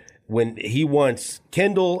when he wants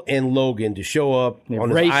Kendall and Logan to show up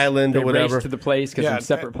on his island or whatever. Race to the place because they're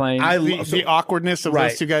separate planes. The awkwardness of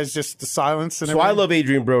those two guys, just the silence and everything. I love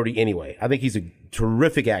Adrian Brody anyway. I think he's a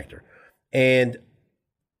terrific actor. And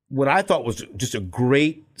what I thought was just a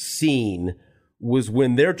great scene was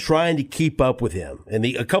when they're trying to keep up with him. And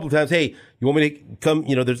a couple of times, hey, you want me to come?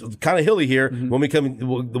 There's kind of hilly here. Mm-hmm. You want me to come?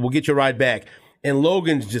 We'll get you a ride back. And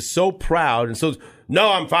Logan's just so proud and so,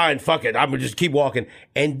 no, I'm fine. Fuck it. I'm going to just keep walking.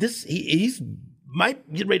 And he's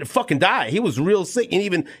might get ready to fucking die. He was real sick. And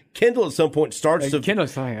even Kendall at some point starts to.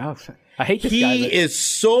 Kendall's like, oh, I hate this guy. He is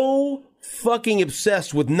so fucking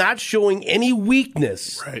obsessed with not showing any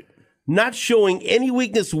weakness. Right. Not showing any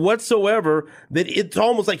weakness whatsoever that it's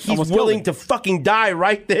almost like he's willing to fucking die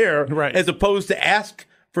right there. Right. As opposed to ask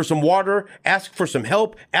for some water, ask for some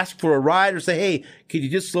help, ask for a ride, or say, hey, could you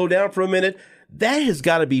just slow down for a minute? That has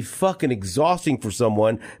got to be fucking exhausting for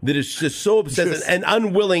someone that is just so obsessed and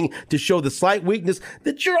unwilling to show the slight weakness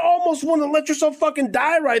that you're almost want to let yourself fucking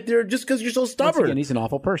die right there just because you're so stubborn. Once again, he's an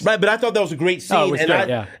awful person. Right, but I thought that was a great scene. Oh, it was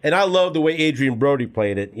great, and I love the way Adrian Brody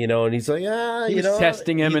played it, and he's like, he was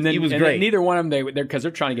testing him, and then he was and great. then neither one of them, because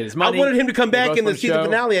they're trying to get his money. I wanted him to come back in the the season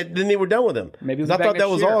finale, and then they were done with him. Maybe I thought that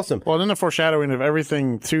was awesome. Well, then the foreshadowing of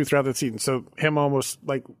everything, too, throughout the season. So him almost,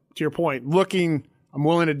 like, to your point, looking, I'm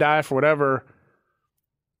willing to die for whatever.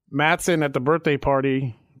 Mattson at the birthday party, I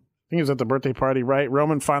think he was at the birthday party, right?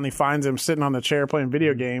 Roman finally finds him sitting on the chair playing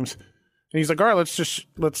video games. And he's like, all right,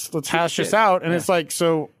 let's hash this out. And it's like,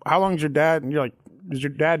 so how long is your dad? And you're like, is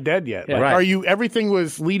your dad dead yet? Yeah. Like, Right. everything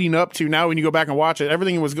was leading up to, now when you go back and watch it,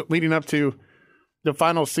 everything was leading up to the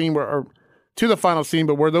final scene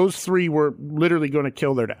but where those three were literally going to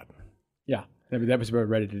kill their dad. Yeah, that was what we were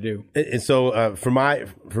ready to do. And so for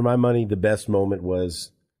my money, the best moment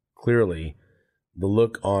was clearly the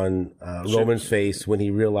look on Roman's face when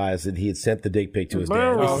he realized that he had sent the dick pic to his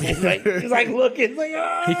dad. He's like looking.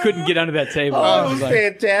 Like, He couldn't get under that table. Oh, it was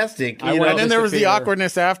fantastic. I You will know? And then there was the disappear.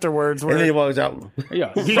 awkwardness afterwards where And then he walks out.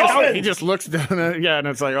 Yeah. he just looks down at, and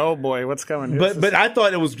it's like, oh boy, what's coming? But I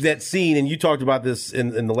thought it was that scene, and you talked about this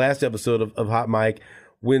in the last episode of Hot Mike,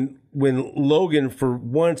 when Logan, for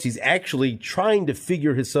once, he's actually trying to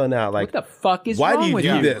figure his son out. Like, What the fuck is why wrong do you with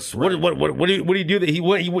do you? this? What do you do that? He's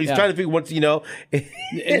trying to figure what's and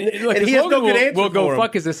Look, he has no good answer will go for him.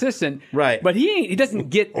 fuck his assistant, Right. But he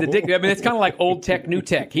doesn't get the dick. I mean, it's kind of like old tech, new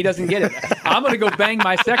tech. He doesn't get it. I'm going to go bang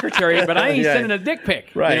my secretary, but I ain't Yeah. sending a dick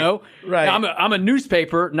pic. Right. Right. I'm a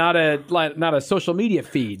newspaper, not a social media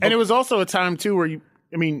feed. And it was also a time too where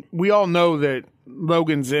we all know that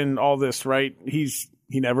Logan's in all this, right?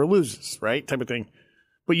 He never loses, right? Type of thing.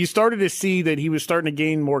 But you started to see that he was starting to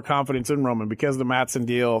gain more confidence in Roman because of the Mattson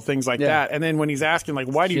deal, things like that. And then when he's asking, like,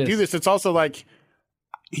 why do you do this? It's also like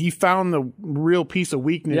he found the real piece of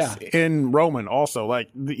weakness in Roman also. Like,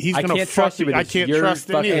 he's going to fuck you. I can't trust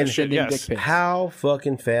any of this shit. Yes. How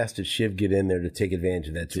fucking fast did Shiv get in there to take advantage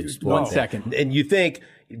of that to exploit 1 that? second. And you think,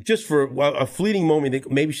 just for a fleeting moment, you think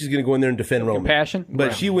maybe she's going to go in there and defend Roman. Compassion? But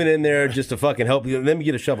Right. she went in there just to fucking help you. Let me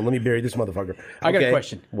get a shovel. Let me bury this motherfucker. I got a Okay.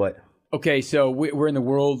 question. What? Okay, so we're in the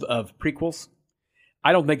world of prequels.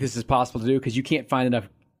 I don't think this is possible to do because you can't find enough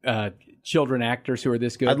children actors who are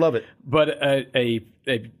this good. I'd love it. But a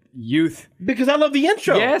youth. Because I love the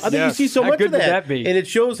intro. Yes. I think Yes. you see so How much good of would that. that be? And it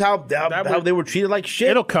shows how they were treated like shit.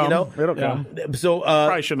 It'll come. You know? It'll come. So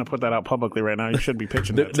Probably shouldn't have put that out publicly right now. You should be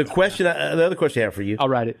pitching that. the other question I have for you. I'll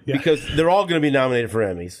write it. Because they're all going to be nominated for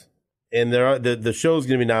Emmys, and the show's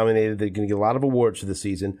going to be nominated. They're going to get a lot of awards for the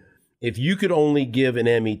season. If you could only give an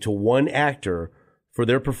Emmy to one actor for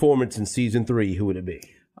their performance in season 3, who would it be?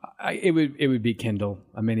 It would be Kendall.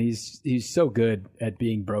 I mean, he's so good at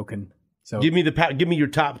being broken. So Give me your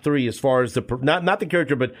top 3 as far as not the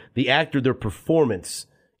character, but the actor, their performance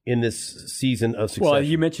in this season of Succession. well,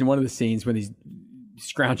 you mentioned one of the scenes when he's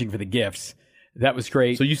scrounging for the gifts. That was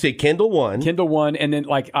great. So you say Kendall won. Kendall won, and then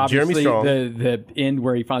like obviously Strong. the end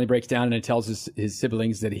where he finally breaks down and it tells his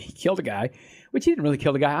siblings that he killed a guy, which he didn't really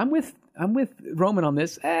kill the guy. I'm with Roman on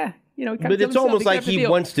this. He kind of But it's almost like he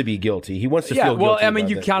wants to be guilty. He wants to feel guilty. Well, I mean, about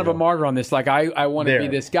you that, kind of a martyr on this. Like, I want to be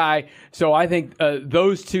There. this guy. So I think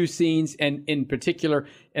those two scenes, and in particular,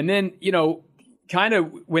 and then kind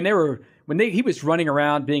of when he was running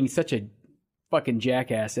around being such a fucking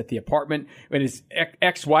jackass at the apartment, in his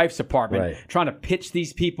ex-wife's apartment, Right. trying to pitch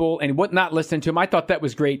these people and not listening to him. I thought that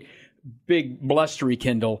was great. Big blustery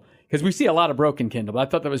Kendall. Because we see a lot of broken Kendall. I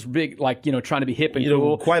thought that was big, like, trying to be hip and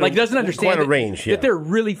cool. quite like, a- doesn't understand quite a range, yeah. that they're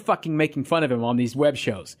really fucking making fun of him on these web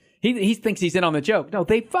shows. He thinks he's in on the joke. No,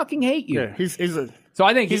 they fucking hate you. Yeah, he's a. So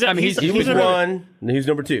I think He's He was a- one, and he was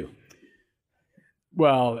number 2.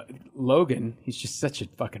 well, Logan, he's just such a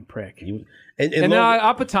fucking prick. And And Logan,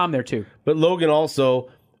 I'll put Tom there too. but Logan also,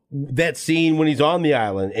 that scene when he's on the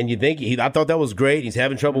island, and you think I thought that was great. He's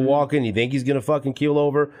having trouble walking. You think he's gonna fucking keel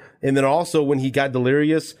over, and then also when he got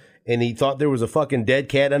delirious and he thought there was a fucking dead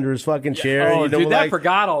cat under his fucking chair. Oh, you know, dude, like, I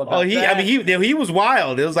forgot all about that. that. He was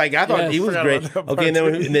wild. It was like I thought Yes, he was forgot great. about that Okay,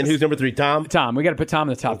 and then who's number 3? Tom. Tom, we got to put Tom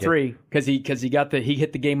in the top 3 because he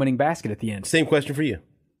hit the game-winning basket at the end. Same question for you.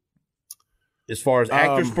 As far as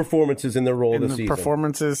actors' performances in their role in this the season,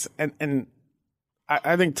 performances, and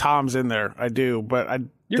I think Tom's in there. I do, but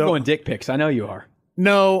You're don't, going dick pics. I know you are.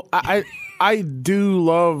 No, I do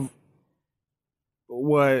love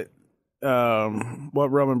what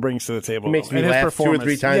Roman brings to the table. He makes me and his laugh 2 or 3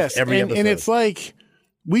 performance. times Yes, every and, episode. and it's like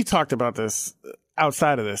we talked about this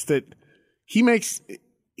outside of this that he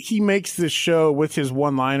he makes this show with his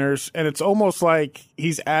one-liners, and it's almost like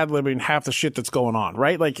he's ad-libbing half the shit that's going on,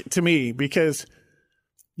 right? Like, to me, because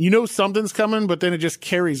you know something's coming, but then it just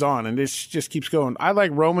carries on, and it just keeps going. I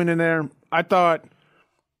like Roman in there. I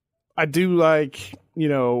do like,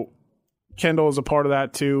 Kendall is a part of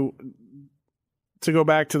that, too. To go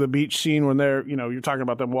back to the beach scene when they're, you're talking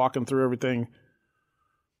about them walking through everything.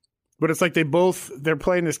 But it's like they're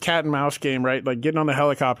playing this cat and mouse game, right? Like getting on the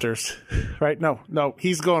helicopters, right? No,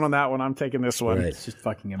 he's going on that one. I'm taking this one. Right. It's just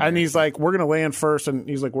fucking amazing. And he's like, we're going to land first. And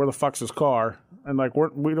he's like, where the fuck's his car? And like,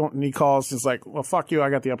 we don't need calls. He's like, well, fuck you. I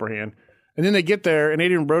got the upper hand. And then they get there, and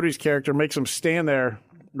Adrian Brody's character makes them stand there,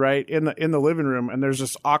 right, in the living room. And there's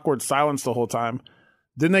this awkward silence the whole time.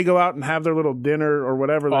 Then they go out and have their little dinner or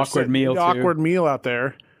whatever. Awkward meal out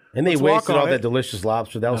there. And they wasted all that delicious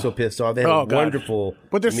lobster. That was so pissed off. They had a wonderful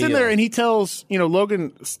But they're meal. sitting there, and he tells,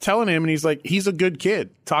 Logan's telling him, and he's like, he's a good kid,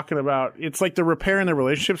 talking about, it's like they're repairing their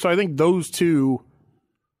relationship. So I think those two,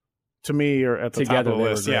 to me, are at the Together, top of the they were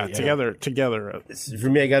list. great, Yeah, yeah. together. For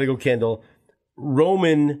me, I got to go Kendall.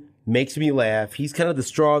 Roman makes me laugh. He's kind of the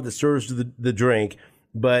straw that stirs the drink,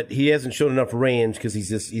 but he hasn't shown enough range because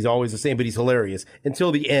he's always the same, but he's hilarious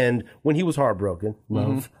until the end when he was heartbroken.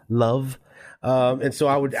 Love. And so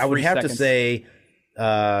I would have to say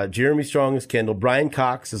Jeremy Strong as Kendall, Brian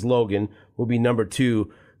Cox as Logan will be number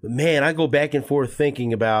 2. But man, I go back and forth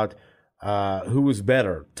thinking about who was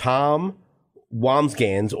better, Tom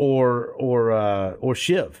Wamsgans or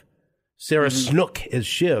Shiv. Sarah Snook as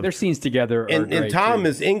Shiv. Their scenes together are great, and Tom too.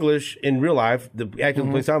 is English in real life. The actor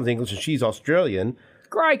who plays Tom is English, and she's Australian.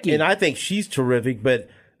 Crikey. And I think she's terrific, but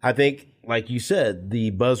I think, like you said, the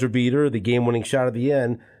buzzer beater, the game-winning shot at the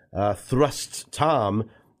end, thrusts Tom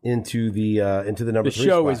into the number 3 The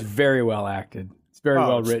show spot. is very well acted. It's very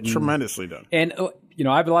well written. Tremendously done. And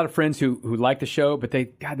I have a lot of friends who like the show, but they're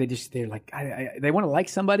like they want to like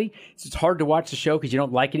somebody. It's hard to watch the show because you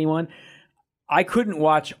don't like anyone. I couldn't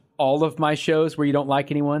watch all of my shows where you don't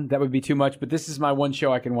like anyone. That would be too much. But this is my one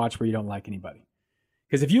show I can watch where you don't like anybody.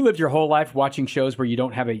 Because if you lived your whole life watching shows where you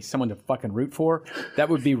don't have someone to fucking root for, that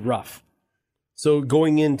would be rough. So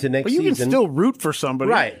going into next But you season, can still root for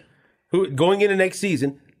somebody. right? Going into next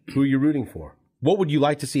season, who are you rooting for? What would you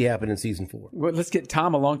like to see happen in season 4? Well, let's get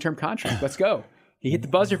Tom a long-term contract. Let's go. He hit the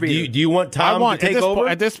buzzer beater. Do you want Tom to take over?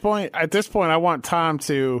 At this point, I want Tom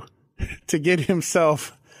to get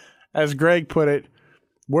himself, as Greg put it,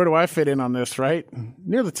 where do I fit in on this, right?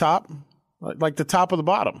 Near the top. Like the top of the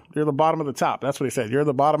bottom. You're the bottom of the top. That's what he said. You're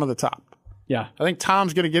the bottom of the top. Yeah. I think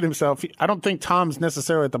Tom's going to get himself. I don't think Tom's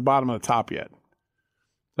necessarily at the bottom of the top yet.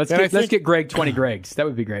 Let's get Greg 20 Gregs. That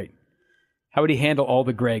would be great. How would he handle all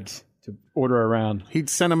the Gregs to order around? He'd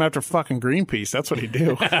send him after fucking Greenpeace. That's what he'd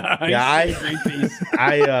do. Yeah,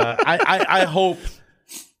 I hope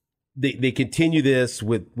they continue this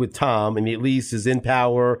with Tom, and he at least is in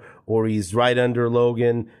power, or he's right under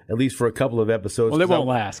Logan, at least for a couple of episodes. Well, it won't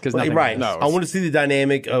last because right. No. I want to see the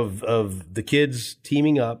dynamic of the kids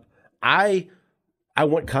teaming up. I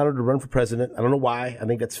want Connor to run for president. I don't know why. I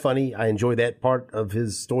think that's funny. I enjoy that part of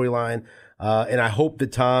his storyline. And I hope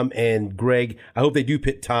that Tom and Greg, I hope they do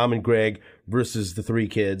pit Tom and Greg versus the 3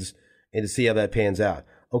 kids and to see how that pans out.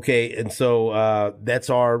 Okay, and so that's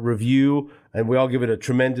our review, and we all give it a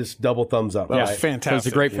tremendous double thumbs up. That was fantastic. It was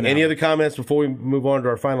a great finale. Any other comments before we move on to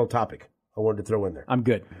our final topic I wanted to throw in there? I'm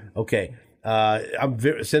good. Okay.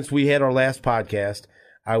 Since we had our last podcast,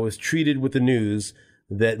 I was treated with the news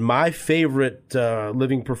that my favorite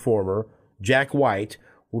living performer, Jack White,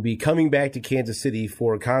 will be coming back to Kansas City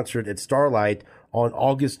for a concert at Starlight on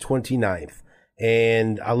August 29th.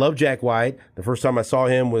 And I love Jack White. The first time I saw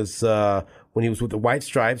him was when he was with the White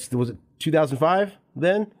Stripes. Was it 2005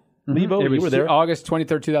 then? Lebo, you were there. August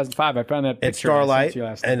 23rd, 2005. I found that picture At Starlight.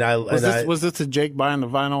 Was this a Jake buying the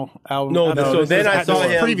vinyl album? No, so then I saw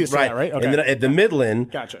him. Previous right. to that, right? Okay. And then at the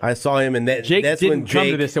Midland, Gotcha. I saw him, and Jake that's didn't when come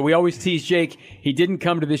Jake. to this, so we always tease Jake. He didn't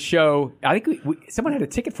come to this show. I think someone had a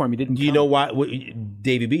ticket for him. He didn't. Do you know why?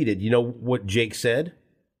 Davey B did. You know what Jake said?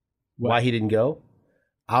 Why he didn't go?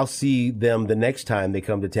 I'll see them the next time they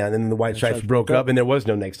come to town. And then the White Stripes broke up, and there was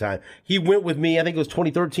no next time. He went with me. I think it was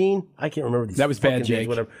 2013. I can't remember these. That was bad, fucking Jake. days,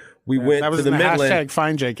 whatever. We went That was to the in Midland. hashtag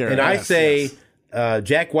Find Jake era. And I Yes, say yes.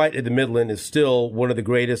 Jack White at the Midland is still one of the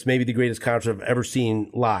greatest, maybe the greatest concert I've ever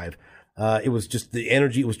seen live. It was just the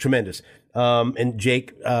energy; it was tremendous. And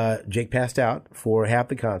Jake passed out for half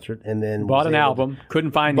the concert, and then Bought an album.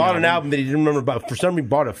 Couldn't find the bought an album that he didn't remember about. For some reason,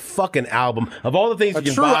 bought a fucking album of all the things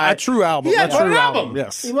you can buy. A true album. Yeah, a bought true an album.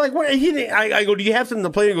 Yes. He's like, what? I go, do you have something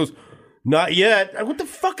to play? He goes, not yet. What the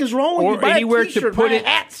fuck is wrong with you? Or Buy anywhere a t-shirt, to put buy it. a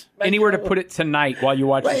hat. Anywhere to put it tonight while you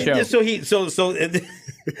watch the show. So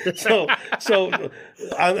so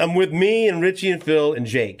I'm with me and Richie and Phil and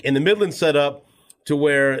Jake. And the Midland set up to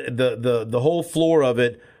where the whole floor of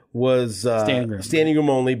it was standing room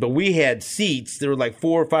only, but we had seats. There were like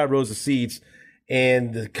 4 or 5 rows of seats,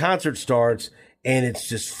 and the concert starts, and it's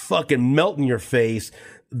just fucking melting your face.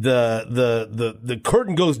 The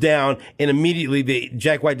curtain goes down, and immediately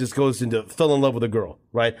Jack White just goes into Fell in Love with a Girl,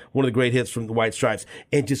 right? One of the great hits from the White Stripes,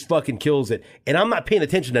 and just fucking kills it. And I'm not paying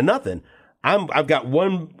attention to nothing. I've got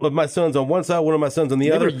one of my sons on one side, one of my sons on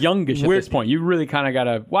the other. They're youngish at this point. You really kind of got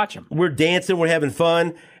to watch them. We're dancing, we're having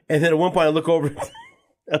fun, and then at one point I look over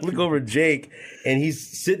at Jake, and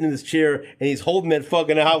he's sitting in this chair, and he's holding that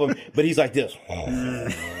fucking album, but he's like this.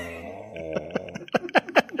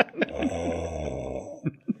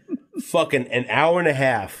 Fucking an hour and a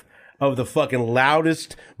half of the fucking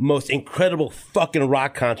loudest, most incredible fucking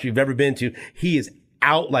rock concert you've ever been to. He is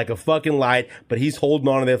out like a fucking light, but he's holding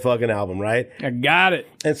on to that fucking album, right? I got it.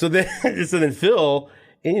 And so then Phil,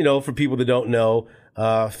 and you know, for people that don't know,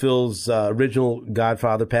 Phil's original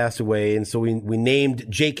godfather passed away, and so we named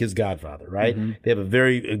Jake his godfather, right? Mm-hmm. They have a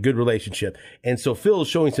very good relationship. And so Phil's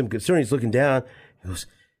showing some concern. He's looking down. He goes,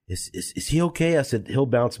 Is he okay? I said, he'll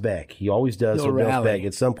bounce back. He always does. He'll bounce back.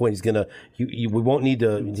 At some point, he's going to, we won't need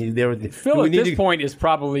to. Phil at this point is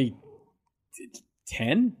probably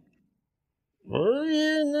 10.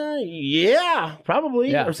 Yeah,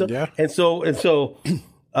 probably. Yeah. Or so. Yeah. And so, and so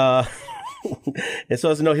I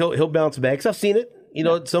said, no, he'll bounce back. Because I've seen it, you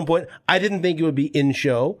know, at some point. I didn't think it would be in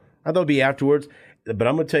show. I thought it would be afterwards. But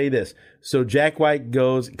I'm going to tell you this. So Jack White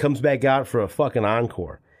comes back out for a fucking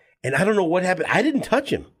encore. And I don't know what happened. I didn't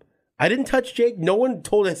touch him. I didn't touch Jake. No one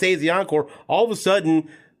told him to say it's the encore. All of a sudden,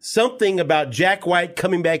 something about Jack White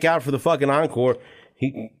coming back out for the fucking encore.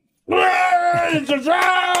 And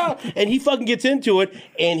he fucking gets into it,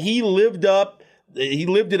 and he lived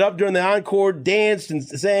it up during the encore, danced and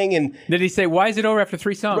sang. And did he say, "Why is it over after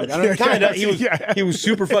 3 songs"? Kind of. He was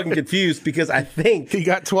super fucking confused because I think he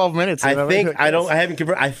got 12 minutes. I haven't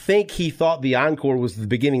confirmed. I think he thought the encore was the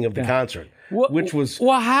beginning of the concert. Which was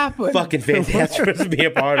what happened? Fucking fantastic to be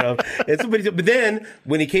a part of. But then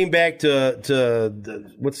when he came back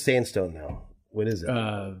to what's Sandstone now? What is it?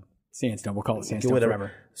 Sandstone. We'll call it Sandstone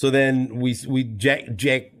forever. So then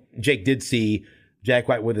Jake did see Jack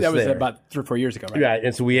White with us. That was there. about 3 or 4 years ago, right? Right,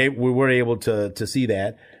 and so we were able to see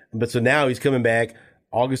that. But so now he's coming back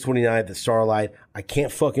August 29th at Starlight. I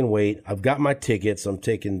can't fucking wait. I've got my tickets. I'm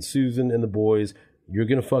taking Susan and the boys. You're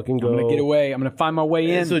going to fucking go. I'm going to get away. I'm going to find my way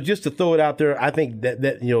in. So just to throw it out there, I think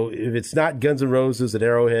that, you know, if it's not Guns N' Roses at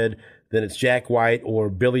Arrowhead, then it's Jack White or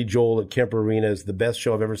Billy Joel at Kemper Arena is the best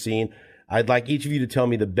show I've ever seen. I'd like each of you to tell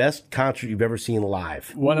me the best concert you've ever seen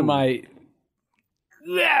live. One of my...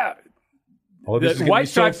 Oh, this is White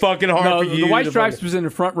Stripes, so fucking hard for you. The White Stripes was in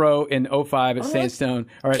the front row in 05 at Sandstone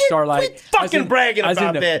or at Starlight. Quit fucking bragging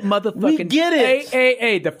about that. Motherfucking, we get it.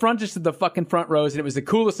 Hey, the frontest of the fucking front rows, and it was the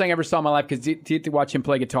coolest thing I ever saw in my life because you get to watch him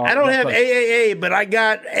play guitar. I don't have AAA, but I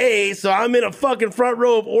got A, so I'm in a fucking front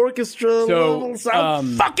row of orchestra. So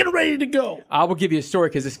I'm fucking ready to go. I will give you a story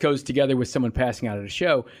because this goes together with someone passing out at a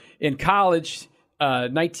show. In college,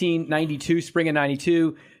 1992, spring of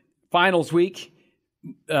 92, finals week.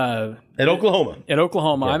 At Oklahoma.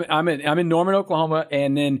 Yeah. I'm in Norman, Oklahoma,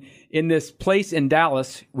 and then in this place in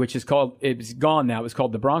Dallas, which is called, it's gone now, it was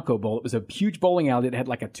called the Bronco Bowl. It was a huge bowling alley that had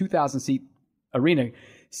like a 2,000 seat arena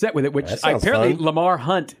set with it, which apparently fun. Lamar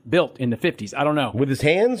Hunt built in the 50s. I don't know. With his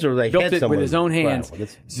hands, or they built had it someone? With his own hands. Wow,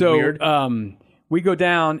 so weird. We go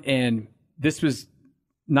down, and this was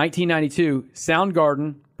 1992,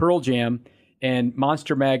 Soundgarden, Pearl Jam, and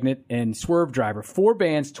Monster Magnet and Swerve Driver. 4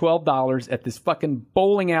 bands, $12 at this fucking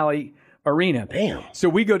bowling alley arena. Damn. So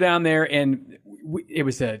we go down there, and it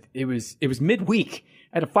was midweek.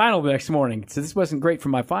 I had a final the next morning, so this wasn't great for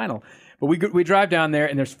my final. But we drive down there,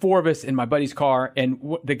 and there's 4 of us in my buddy's car, and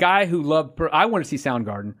the guy who loved I want to see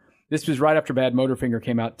Soundgarden. This was right after Bad Motorfinger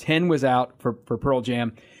came out. 10 was out for Pearl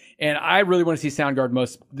Jam, and I really want to see Soundgarden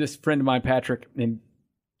most. This friend of mine, Patrick,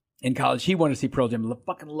 in college, he wanted to see Pearl Jam.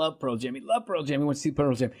 Fucking love Pearl Jam. He loved Pearl Jam. He wanted to see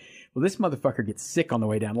Pearl Jam. Well, this motherfucker gets sick on the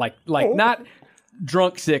way down. Like not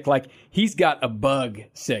drunk sick. Like he's got a bug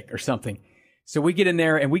sick or something. So we get in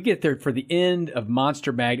there, and we get there for the end of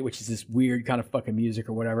Monster Magnet, which is this weird kind of fucking music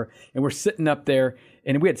or whatever. And we're sitting up there,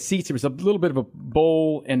 and we had seats. There was a little bit of a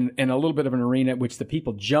bowl and a little bit of an arena, which the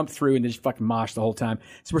people jumped through and they just fucking moshed the whole time.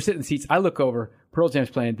 So we're sitting in the seats. I look over. Pearl Jam's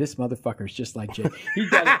playing. This motherfucker's just like Jake. He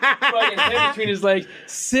got a fucking head between his legs,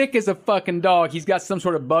 sick as a fucking dog. He's got some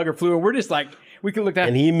sort of bug or flu, and we're just like, we can look down.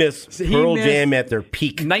 And he missed Pearl Jam at their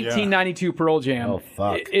peak. 1992 Pearl Jam. Oh,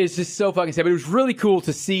 fuck. It's just so fucking sad. But it was really cool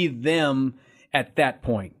to see them at that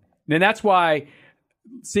point. And that's why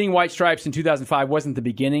seeing White Stripes in 2005 wasn't the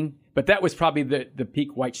beginning, but that was probably the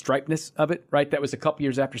peak White Stripeness of it, right? That was a couple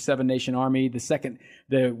years after Seven Nation Army.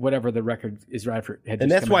 Whatever the record is right for. And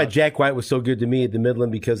that's why Jack White was so good to me at the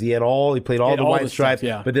Midland, because he played all the White Stripes,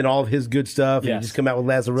 but then all of his good stuff. And he just come out with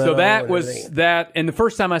Lazaretto. So that was that. And the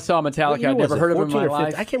first time I saw Metallica, I'd never heard of him in my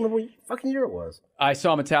life. I can't remember what fucking year it was. I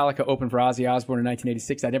saw Metallica open for Ozzy Osbourne in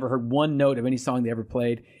 1986. I'd never heard one note of any song they ever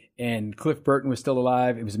played. And Cliff Burton was still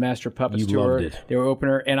alive. It was Master of Puppets tour. Loved it. They were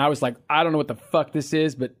opener. And I was like, I don't know what the fuck this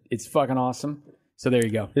is, but it's fucking awesome. So there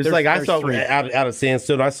you go. It's I saw out of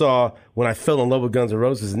Sandstone. I saw when I fell in love with Guns N'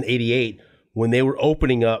 Roses in '88 when they were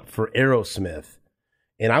opening up for Aerosmith,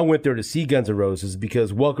 and I went there to see Guns N' Roses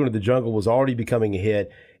because Welcome to the Jungle was already becoming a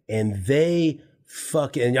hit, and they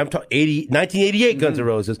fucking I'm talking 1988 Guns N'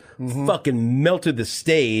 Roses fucking melted the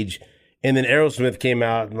stage. And then Aerosmith came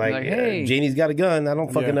out and hey, Janie's got a gun. I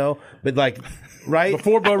don't fucking know, but right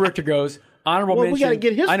before Bo Richter goes. Honorable mention. We got to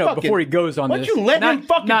get his. I know before he goes on this. Why don't you let him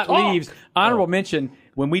fucking not talk? leaves. Honorable mention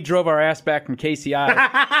when we drove our ass back from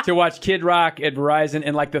KCI to watch Kid Rock at Verizon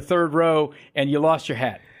in the third row, and you lost your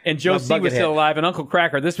hat. And Joe C was still alive, and Uncle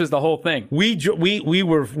Cracker. This was the whole thing. We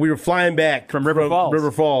were flying back from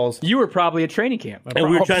River Falls. You were probably at training camp, and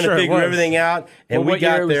we were trying to figure everything out. And we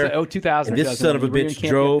got there. 2000. And this son of a bitch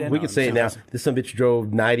drove. We can say it now. This son of a bitch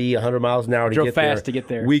drove 90, 100 miles an hour to get there. Drove fast to get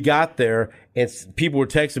there. We got there, and people were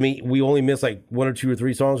texting me. We only missed one or two or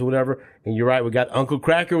three songs or whatever. And you're right. We got Uncle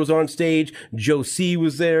Cracker was on stage. Joe C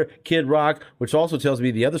was there. Kid Rock, which also tells me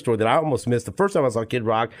the other story that I almost missed. The first time I saw Kid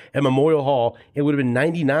Rock at Memorial Hall, it would have been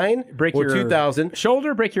 99 or 2000.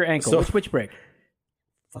 Shoulder, break your ankle. So, which break?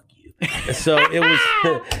 Fuck you. So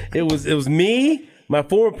it was me, my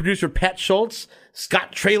former producer Pat Schultz,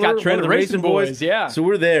 Scott Traylor, the Racing Boys. Yeah. So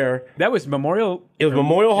we're there. That was Memorial. It was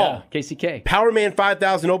Memorial Hall. KCK. Power Man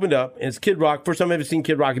 5000 opened up, and it's Kid Rock. First time I've ever seen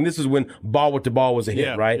Kid Rock, and this is when Ball with the Ball was a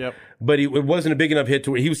hit, right? Yep. But it wasn't a big enough hit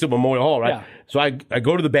to where he was still Memorial Hall, right? Yeah. So I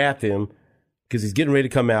go to the bathroom because he's getting ready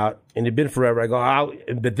to come out, and it'd been forever. I go out,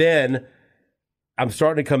 but then I'm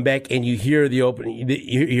starting to come back, and you hear the opening.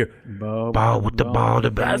 You hear Ball with the Ball.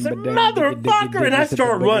 I said, motherfucker, and I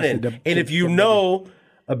start running. And if you know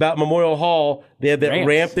about Memorial Hall, they have that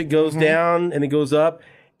ramp that goes down and it goes up.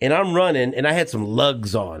 And I'm running, and I had some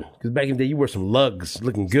lugs on. Because back in the day, you wear some lugs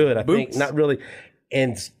looking good, I think. Not really.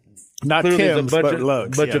 And not Tim's, but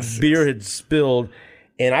lugs. A bunch of beer had spilled.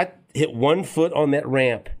 And I hit one foot on that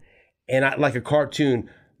ramp. And like a cartoon,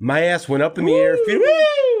 my ass went up in the air.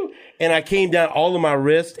 Woo! And I came down all of my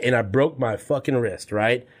wrist, and I broke my fucking wrist,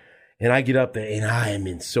 right? And I get up there, and I am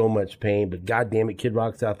in so much pain. But goddamn it, Kid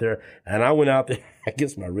Rock's out there. And I went out there. I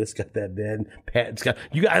guess my wrist got that bad. Pat's got,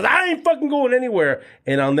 you guys, I ain't fucking going anywhere.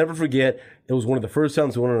 And I'll never forget, it was one of the first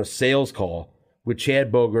times I went on a sales call with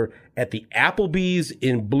Chad Boger at the Applebee's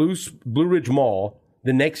in Blue Ridge Mall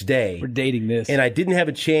the next day. We're dating this. And I didn't have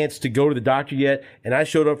a chance to go to the doctor yet. And I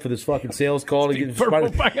showed up for this fucking sales call. To get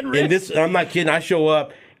fucking wrist. And this, I'm not kidding. I show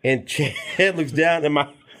up, and Chad looks down, and my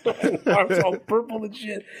arm's all purple and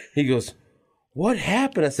shit. He goes, what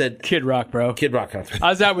happened? I said, Kid Rock, bro. Kid Rock concert.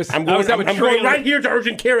 I'm going right here to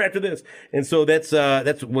urgent care after this. And so that's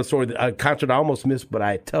what sort of a concert I almost missed, but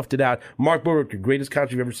I toughed it out. Mark Borowick, the greatest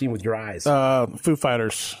concert you've ever seen with your eyes. Foo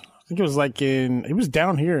Fighters. I think it was it was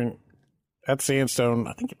down here at Sandstone.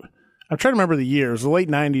 I'm trying to remember the years, the late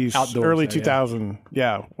 90s, Outdoors, early 2000.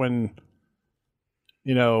 Yeah, when,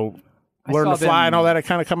 Learn to Fly and all that. I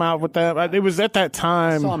kind of come out with that. It was at that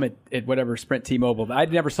time. I saw them at whatever Sprint T-Mobile. I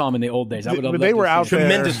never saw them in the old days. I would have. They were out there.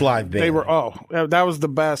 Tremendous live band. They were. That was the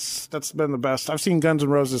best. That's been the best. I've seen Guns N'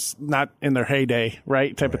 Roses not in their heyday,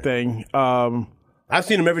 right? Type of thing. I've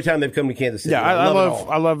seen them every time they've come to Kansas City. Yeah,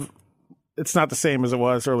 I love. It's not the same as it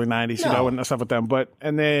was early 90s, and stuff with them. But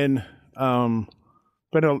and then,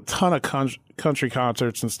 been a ton of country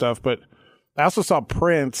concerts and stuff. But I also saw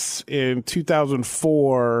Prince in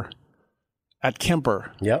 2004. At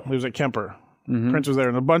Kemper. Yep. He was at Kemper. Mm-hmm. Prince was there.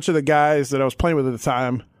 And a bunch of the guys that I was playing with at the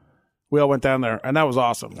time, we all went down there. And that was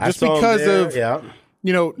awesome. Just because of,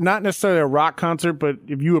 not necessarily a rock concert, but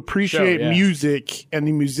if you appreciate music and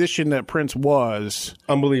the musician that Prince was.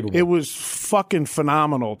 Unbelievable. It was fucking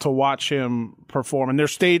phenomenal to watch him perform. And their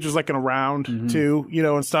stage was like an around, too,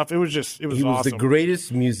 and stuff. It was awesome. He was the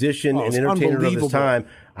greatest musician and entertainer of his time.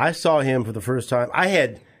 I saw him for the first time. I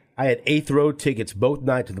had 8th row tickets both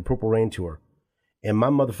nights to the Purple Rain tour. And my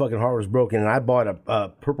motherfucking heart was broken, and I bought a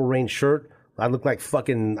Purple Rain shirt. I looked like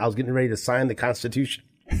fucking, I was getting ready to sign the Constitution.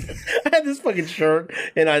 I had this fucking shirt,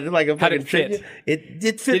 and I did like a fucking How'd it fit? It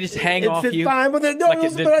fit. Did it just hang off fit you? fine, but no, Like it it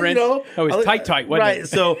was, did but, Prince? Oh, it was tight, wasn't right. it?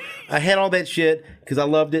 So I had all that shit because I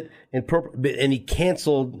loved it, and he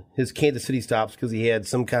canceled his Kansas City stops because he had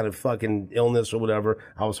some kind of fucking illness or whatever.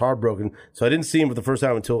 I was heartbroken, so I didn't see him for the first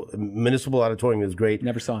time until Municipal Auditorium. It was great.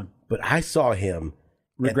 Never saw him. But I saw him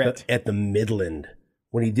Regret. at the Midland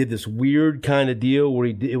when he did this weird kind of deal where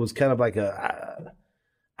it was kind of like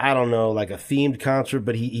I don't know, like a themed concert,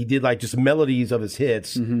 but he did like just melodies of his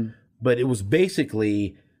hits. Mm-hmm. But it was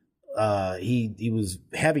basically he was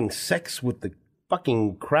having sex with the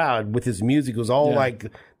fucking crowd with his music. It was all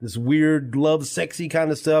like this weird love sexy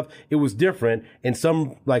kind of stuff. It was different, and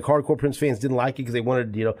some like hardcore Prince fans didn't like it because they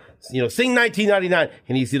wanted sing 1999,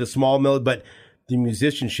 and he did a small melody, but the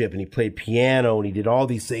musicianship, and he played piano, and he did all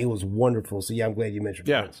these things. It was wonderful. So I'm glad you mentioned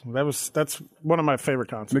Prince. That's one of my favorite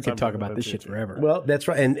concerts. We could talk about this shit forever. Well, that's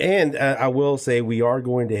right, and I will say we are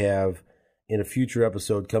going to have in a future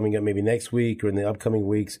episode coming up, maybe next week or in the upcoming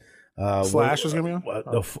weeks. Slash is going to be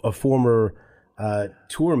on? A former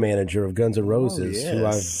tour manager of Guns N' Roses, who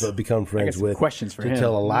I've become friends with, questions for him.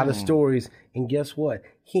 Tell a lot of stories. And guess what?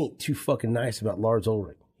 He ain't too fucking nice about Lars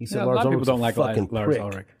Ulrich. He said Lars Ulrich don't like fucking Lars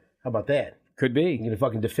Ulrich. How about that? Could be. You going to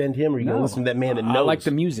fucking defend him, or you going to listen to that man that knows? I like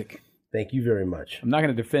the music. Thank you very much. I'm not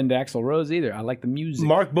going to defend Axl Rose either. I like the music.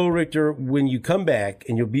 Mark Borichter, when you come back,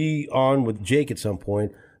 and you'll be on with Jake at some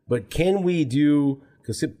point, but can we do,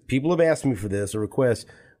 because people have asked me for this, a request,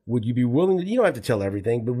 would you be willing to, you don't have to tell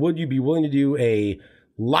everything, but would you be willing to do a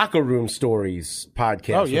Locker Room Stories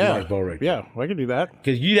podcast with Mark Borichter? Yeah, I could do that.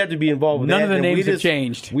 Because you'd have to be involved with None that. of the and names have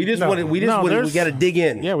changed. We just wanted, we got to dig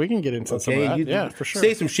in. Yeah, we can get into some of that. Yeah, for sure.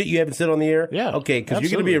 Say some shit you haven't said on the air. Yeah. Okay, because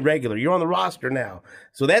you're going to be a regular. You're on the roster now.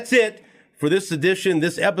 So that's it for this edition,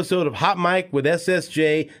 this episode of Hot Mic with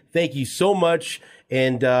SSJ. Thank you so much.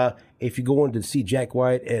 And if you're going to see Jack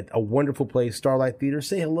White at a wonderful place, Starlight Theater,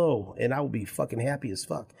 say hello, and I will be fucking happy as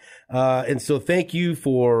fuck. And so thank you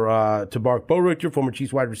to Mark Borichter, former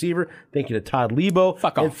Chiefs wide receiver. Thank you to Todd Lebo.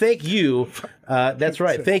 Fuck off. And thank you, that's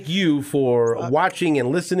right, thank you for watching and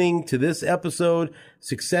listening to this episode.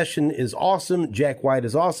 Succession is awesome. Jack White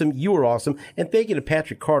is awesome. You are awesome. And thank you to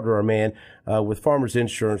Patrick Carter, our man, with Farmers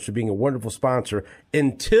Insurance, for being a wonderful sponsor.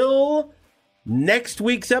 Until next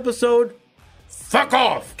week's episode, fuck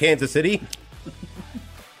off, Kansas City.